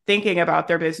like thinking about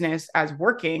their business as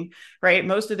working, right?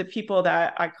 Most of the people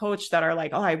that I coach that are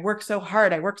like, oh, I work so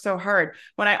hard.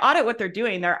 When I audit what they're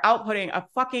doing, they're outputting a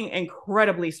fucking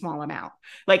incredibly small amount,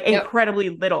 like incredibly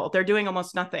little. They're doing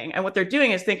almost nothing. And what they're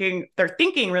doing is they're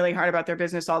thinking really hard about their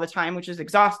business all the time, which is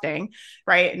exhausting,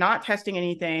 right? Not testing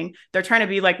anything. They're trying to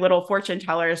be like little fortune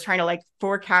tellers, trying to like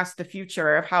forecast the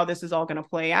future of how this is all going to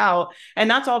play out. And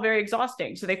that's all very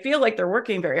exhausting. So they feel like they're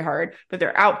working very hard, but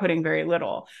they're outputting very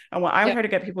little. And what I'm trying to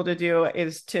get people to do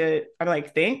is I'm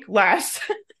like, think less,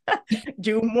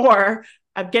 do more,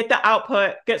 get the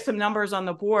output, get some numbers on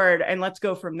the board, and let's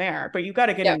go from there. But you got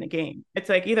to get in the game. It's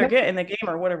like either get in the game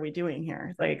or what are we doing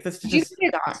here? Like this is just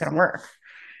not going to work.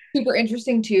 Super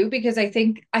interesting too, because I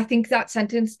think that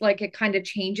sentence, like it kind of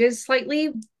changes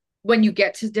slightly when you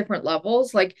get to different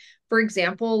levels. Like, for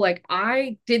example, like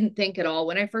I didn't think at all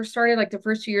when I first started, like the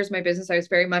first 2 years of my business, I was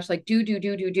very much like do,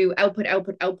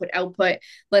 output.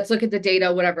 Let's look at the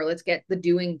data, whatever, let's get the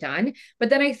doing done. But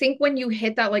then I think when you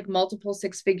hit that like multiple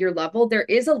 6-figure level, there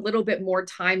is a little bit more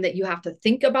time that you have to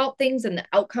think about things and the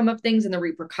outcome of things and the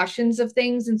repercussions of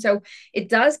things. And so it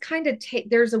does kind of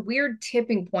there's a weird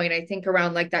tipping point, I think,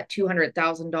 around like that $200,000,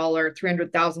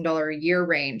 $300,000 a year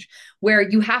range, where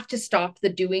you have to stop the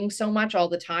doing so much all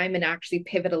the time and actually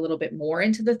pivot a little bit more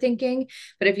into the thinking.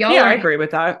 But if y'all I agree with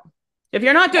that. If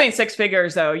you're not doing 6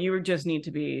 figures though, you just need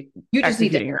to be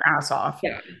executing your ass off.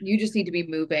 Yeah. You just need to be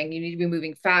moving. You need to be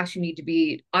moving fast. You need to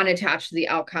be unattached to the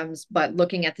outcomes, but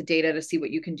looking at the data to see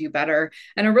what you can do better.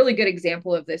 And a really good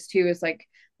example of this too is like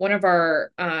one of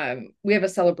our, we have a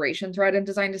celebration thread in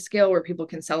Design to Scale where people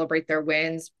can celebrate their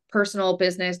wins, personal,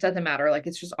 business, doesn't matter. Like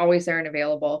it's just always there and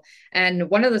available. And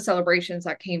one of the celebrations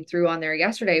that came through on there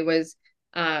yesterday was,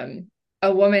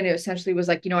 a woman who essentially was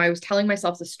like, I was telling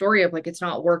myself the story of like, it's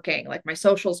not working. Like my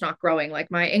social's not growing,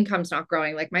 like my income's not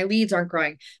growing, like my leads aren't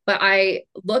growing. But I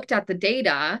looked at the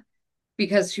data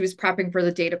because she was prepping for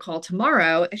the data call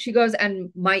tomorrow. She goes,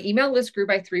 and my email list grew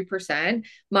by 3%.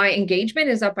 My engagement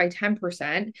is up by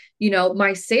 10%.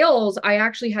 My sales, I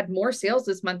actually had more sales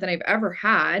this month than I've ever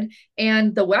had.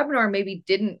 And the webinar maybe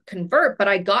didn't convert, but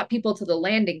I got people to the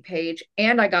landing page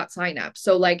and I got signups.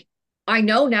 So like, I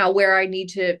know now where I need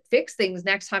to fix things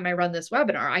next time I run this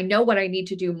webinar. I know what I need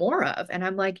to do more of. And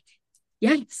I'm like,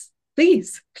 yes,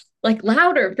 please, like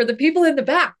louder for the people in the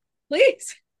back,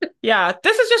 please. Yeah,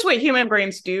 this is just what human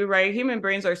brains do, right? Human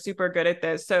brains are super good at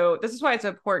this. So this is why it's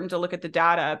important to look at the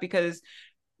data, because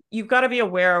you've got to be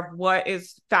aware of what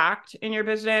is fact in your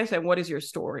business and what is your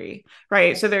story,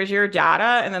 right? So there's your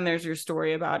data and then there's your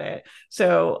story about it.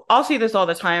 So I'll see this all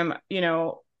the time,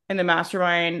 in the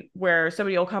mastermind, where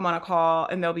somebody will come on a call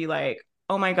and they'll be like,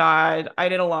 oh my God, I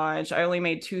did a launch. I only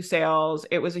made 2 sales.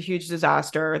 It was a huge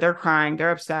disaster. They're crying.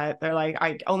 They're upset. They're like,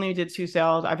 I only did 2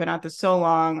 sales. I've been at this so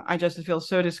long. I just feel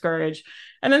so discouraged.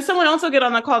 And then someone else will get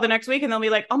on the call the next week and they'll be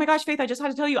like, oh my gosh, Faith, I just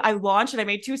had to tell you, I launched and I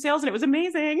made 2 sales and it was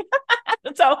amazing.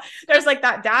 So there's like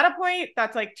that data point.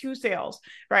 That's like 2 sales,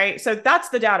 right? So that's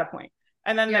the data point.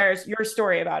 And then there's your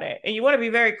story about it. And you want to be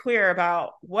very clear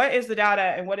about what is the data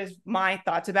and what is my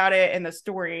thoughts about it in the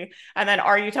story. And then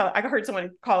are you telling, I heard someone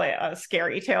call it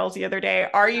scary tales the other day.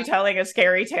 Are you telling a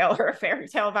scary tale or a fairy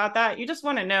tale about that? You just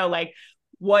want to know like,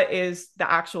 what is the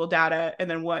actual data and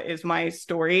then what is my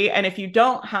story? And if you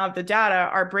don't have the data,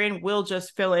 our brain will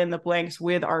just fill in the blanks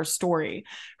with our story,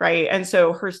 right? And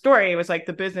so her story was like,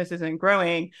 the business isn't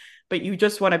growing, but you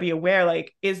just want to be aware,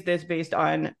 like, is this based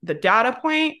on the data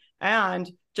point? And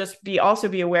just also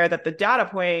be aware that the data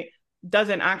point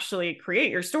doesn't actually create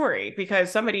your story,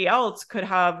 because somebody else could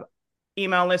have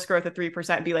email list growth at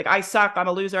 3% and be like, I suck, I'm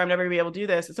a loser, I'm never gonna be able to do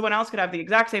this. And someone else could have the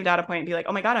exact same data point and be like,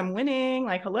 oh my God, I'm winning.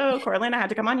 Like, hello, Cora-Lynn, I had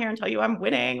to come on here and tell you I'm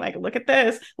winning. Like, look at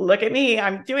this, look at me,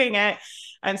 I'm doing it.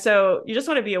 And so you just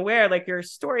want to be aware, like, your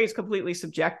story is completely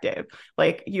subjective.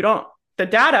 Like, the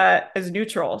data is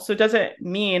neutral. So it doesn't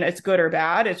mean it's good or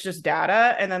bad. It's just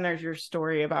data. And then there's your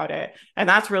story about it. And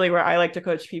that's really where I like to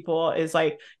coach people, is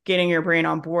like getting your brain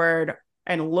on board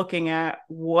and looking at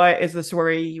what is the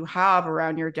story you have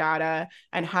around your data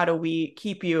and how do we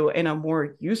keep you in a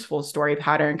more useful story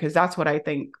pattern, because that's what I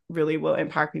think really will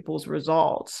impact people's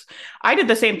results. I did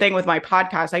the same thing with my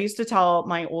podcast. I used to tell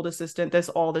my old assistant this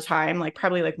all the time, like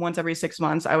probably like once every 6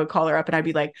 months, I would call her up and I'd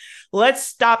be like, let's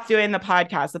stop doing the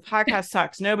podcast. The podcast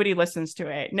sucks. Nobody listens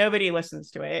to it.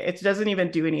 It doesn't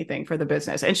even do anything for the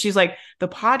business. And she's like, the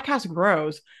podcast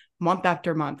grows month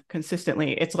after month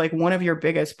consistently. It's like one of your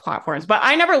biggest platforms. But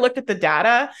I never looked at the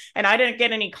data and I didn't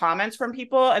get any comments from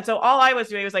people. And so all I was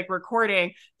doing was like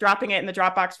recording, dropping it in the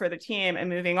Dropbox for the team and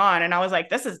moving on. And I was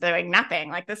like, this is doing nothing.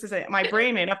 Like, this isn't, my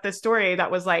brain made up this story that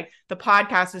was like, the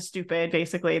podcast is stupid.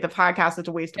 Basically, the podcast is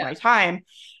a waste of my time.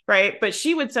 Right. But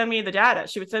she would send me the data.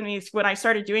 She would send me, when I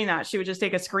started doing that, she would just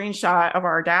take a screenshot of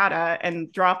our data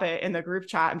and drop it in the group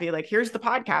chat and be like, here's the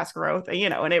podcast growth,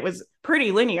 and it was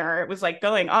pretty linear. It was like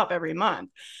going up every month.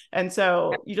 And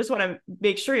so you just want to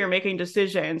make sure you're making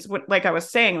decisions. Like I was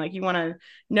saying, like, you want to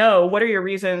know, what are your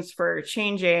reasons for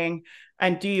changing?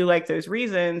 And do you like those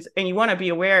reasons? And you want to be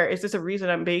aware, is this a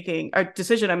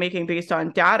decision I'm making based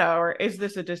on data, or is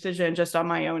this a decision just on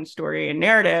my own story and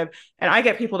narrative? And I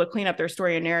get people to clean up their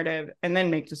story and narrative and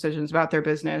then make decisions about their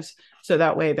business. So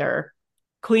that way they're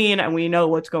clean and we know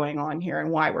what's going on here and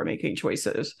why we're making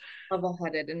choices.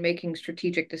 Level-headed and making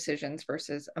strategic decisions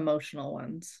versus emotional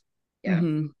ones. Yeah.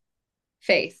 Mm-hmm.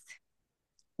 Faith,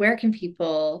 where can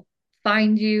people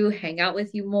find you, hang out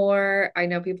with you more? I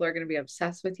know people are going to be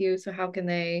obsessed with you. So how can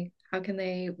they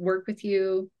work with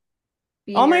you?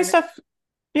 All my stuff's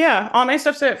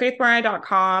at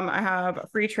faithmariah.com. I have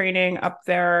free training up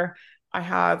there. I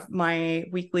have my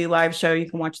weekly live show. You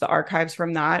can watch the archives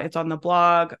from that. It's on the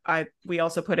blog. We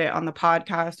also put it on the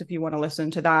podcast if you want to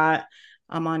listen to that.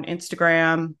 I'm on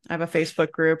Instagram. I have a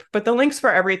Facebook group, but the links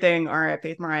for everything are at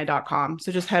faithmariah.com.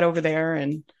 So just head over there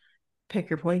and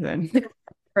pick your poison.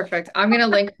 Perfect. I'm going to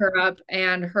link her up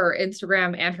and her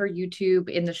Instagram and her YouTube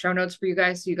in the show notes for you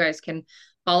guys, so you guys can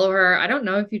follow her. I don't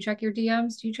know if you check your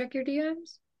DMs. Do you check your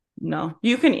DMs? No,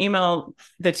 you can email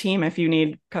the team if you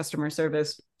need customer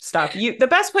service stuff. The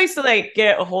best place to like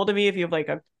get a hold of me if you have like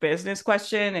a business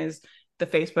question is the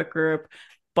Facebook group,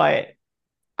 but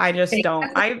I just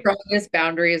don't. I strongest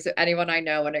boundaries of anyone I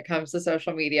know when it comes to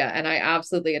social media, and I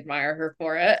absolutely admire her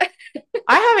for it.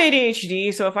 I have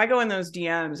ADHD, so if I go in those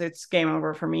DMs, it's game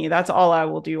over for me. That's all I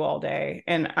will do all day,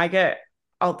 and I get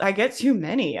too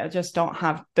many. I just don't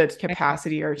have the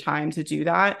capacity or time to do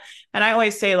that. And I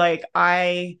always say, like,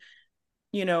 I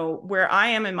where I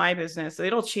am in my business,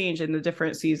 it'll change in the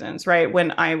different seasons, right?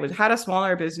 When I had a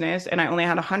smaller business and I only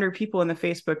had 100 people in the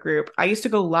Facebook group, I used to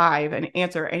go live and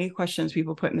answer any questions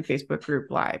people put in the Facebook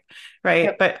group live, right?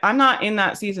 Yep. But I'm not in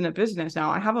that season of business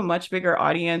now. I have a much bigger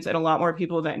audience and a lot more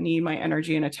people that need my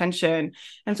energy and attention.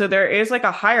 And so there is like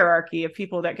a hierarchy of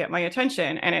people that get my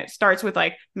attention. And it starts with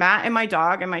like Matt and my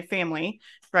dog and my family,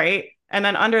 right? And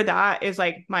then under that is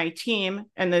like my team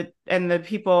and the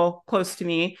people close to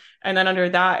me. And then under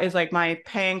that is like my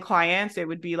paying clients. It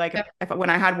would be like Yep. if when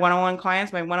I had one-on-one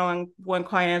clients, my one-on-one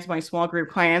clients, my small group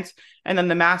clients, and then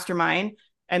the mastermind,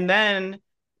 and then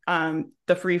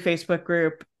the free Facebook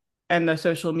group and the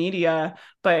social media.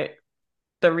 But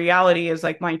the reality is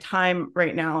like my time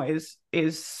right now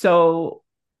is so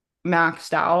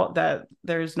maxed out that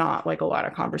there's not like a lot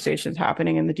of conversations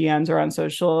happening in the DMs or on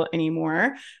social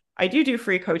anymore. I do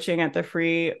free coaching at the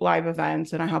free live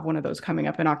events, and I have one of those coming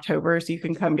up in October. So you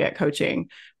can come get coaching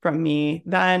from me.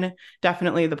 Then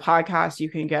definitely the podcast, you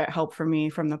can get help from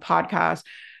me from the podcast.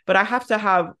 But I have to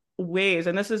have ways,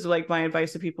 and this is like my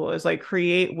advice to people, is like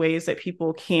create ways that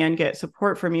people can get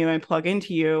support from you and plug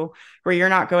into you where you're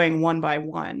not going one by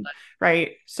one,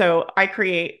 right? So I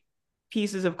create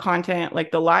pieces of content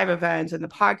like the live events and the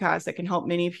podcast that can help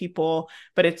many people,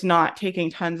 but it's not taking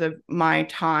tons of my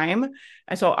time.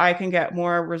 And so I can get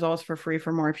more results for free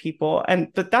for more people. And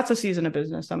that's a season of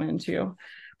business I'm into,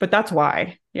 but that's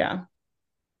why. Yeah.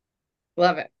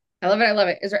 Love it. I love it. I love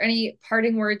it. Is there any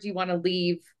parting words you want to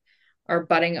leave our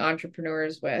budding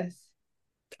entrepreneurs with?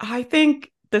 I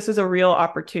think this is a real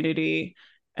opportunity,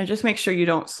 and just make sure you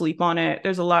don't sleep on it.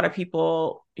 There's a lot of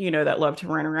people, that love to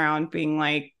run around being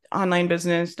like, online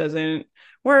business doesn't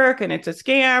work and it's a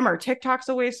scam, or TikTok's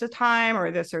a waste of time, or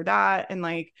this or that. And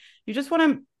like, you just want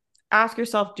to ask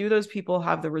yourself, do those people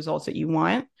have the results that you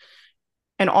want?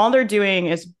 And all they're doing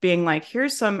is being like,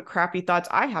 here's some crappy thoughts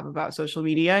I have about social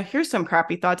media. Here's some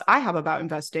crappy thoughts I have about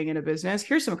investing in a business.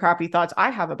 Here's some crappy thoughts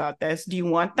I have about this. Do you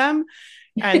want them?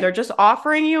 And they're just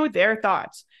offering you their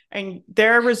thoughts, and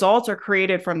their results are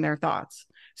created from their thoughts.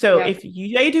 So if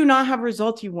they do not have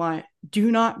results you want,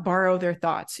 do not borrow their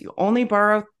thoughts. You only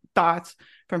borrow thoughts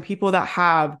from people that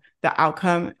have the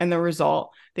outcome and the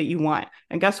result that you want.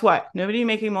 And guess what? Nobody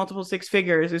making multiple six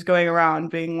figures is going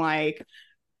around being like,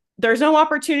 there's no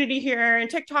opportunity here, and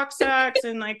TikTok sucks,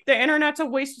 and like the internet's a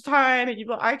waste of time,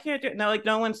 and I can't do it. No, like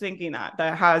no one's thinking that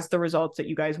has the results that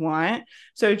you guys want.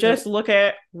 So just look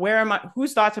at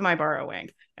whose thoughts am I borrowing,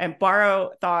 and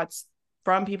borrow thoughts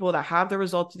from people that have the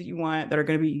results that you want, that are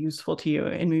going to be useful to you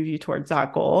and move you towards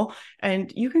that goal.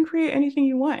 And you can create anything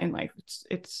you want in life.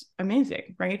 It's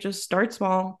amazing, right? Just start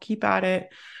small, keep at it.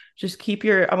 Just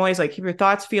I'm always like, keep your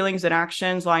thoughts, feelings, and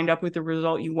actions lined up with the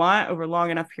result you want over a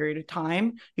long enough period of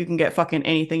time. You can get fucking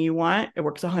anything you want. It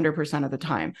works 100% of the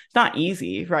time. It's not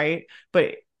easy, right?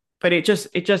 But it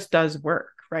just does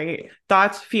work, right?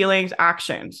 Thoughts, feelings,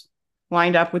 actions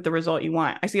lined up with the result you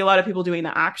want. I see a lot of people doing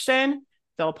the action.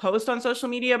 They'll post on social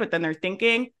media, but then they're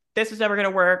thinking, this is never going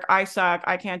to work. I suck.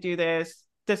 I can't do this.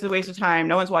 This is a waste of time.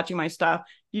 No one's watching my stuff.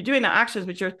 You're doing the actions,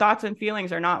 but your thoughts and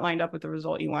feelings are not lined up with the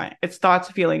result you want. It's thoughts,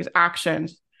 feelings,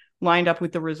 actions lined up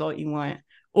with the result you want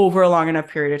over a long enough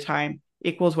period of time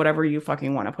equals whatever you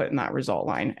fucking want to put in that result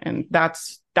line. And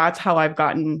that's how I've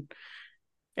gotten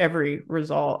every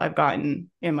result I've gotten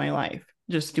in my life,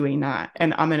 just doing that.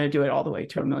 And I'm going to do it all the way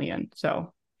to 1 million.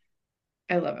 So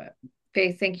I love it.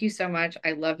 Faith, thank you so much.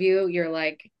 I love you. You're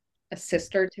like a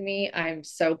sister to me. I'm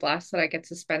so blessed that I get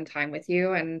to spend time with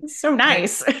you. And it's so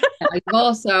nice.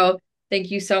 Also,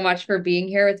 thank you so much for being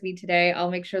here with me today.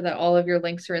 I'll make sure that all of your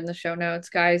links are in the show notes.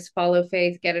 Guys, follow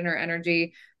Faith, get in her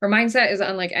energy. Her mindset is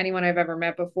unlike anyone I've ever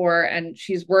met before. And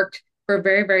she's worked for a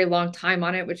very, very long time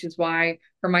on it, which is why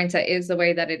her mindset is the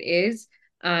way that it is.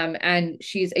 And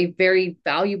she's a very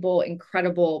valuable,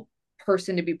 incredible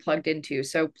person to be plugged into.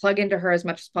 So plug into her as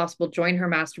much as possible. Join her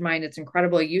mastermind. It's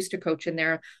incredible. I used to coach in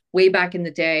there way back in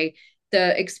the day.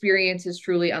 The experience is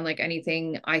truly unlike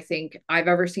anything I think I've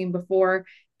ever seen before.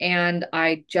 And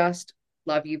I just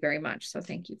love you very much. So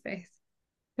thank you, Faith.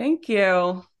 Thank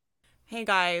you. Hey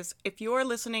guys, if you're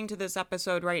listening to this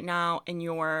episode right now and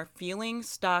you're feeling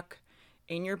stuck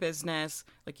in your business,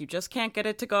 like you just can't get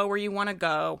it to go where you want to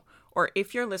go, or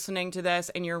if you're listening to this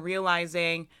and you're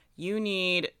realizing you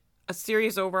need a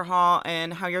serious overhaul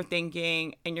in how you're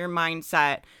thinking and your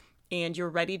mindset, and you're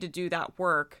ready to do that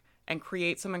work and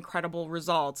create some incredible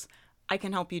results, I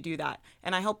can help you do that.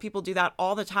 And I help people do that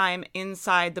all the time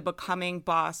inside the Becoming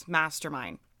Boss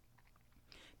Mastermind.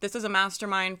 This is a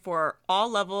mastermind for all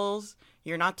levels.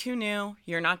 You're not too new.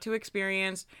 You're not too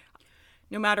experienced.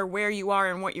 No matter where you are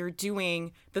and what you're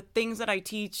doing, the things that I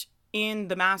teach in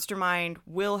the mastermind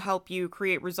will help you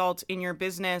create results in your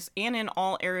business and in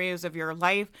all areas of your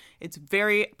life. It's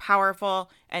very powerful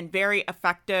and very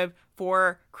effective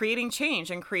for creating change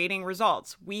and creating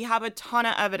results. We have a ton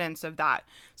of evidence of that.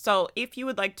 So if you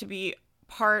would like to be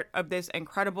part of this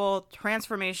incredible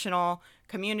transformational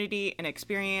community and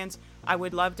experience, I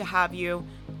would love to have you.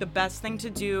 The best thing to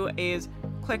do is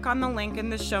click on the link in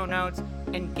the show notes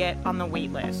and get on the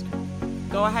wait list.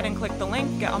 Go ahead and click the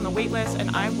link, get on the wait list,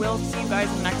 and I will see you guys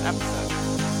in the next episode.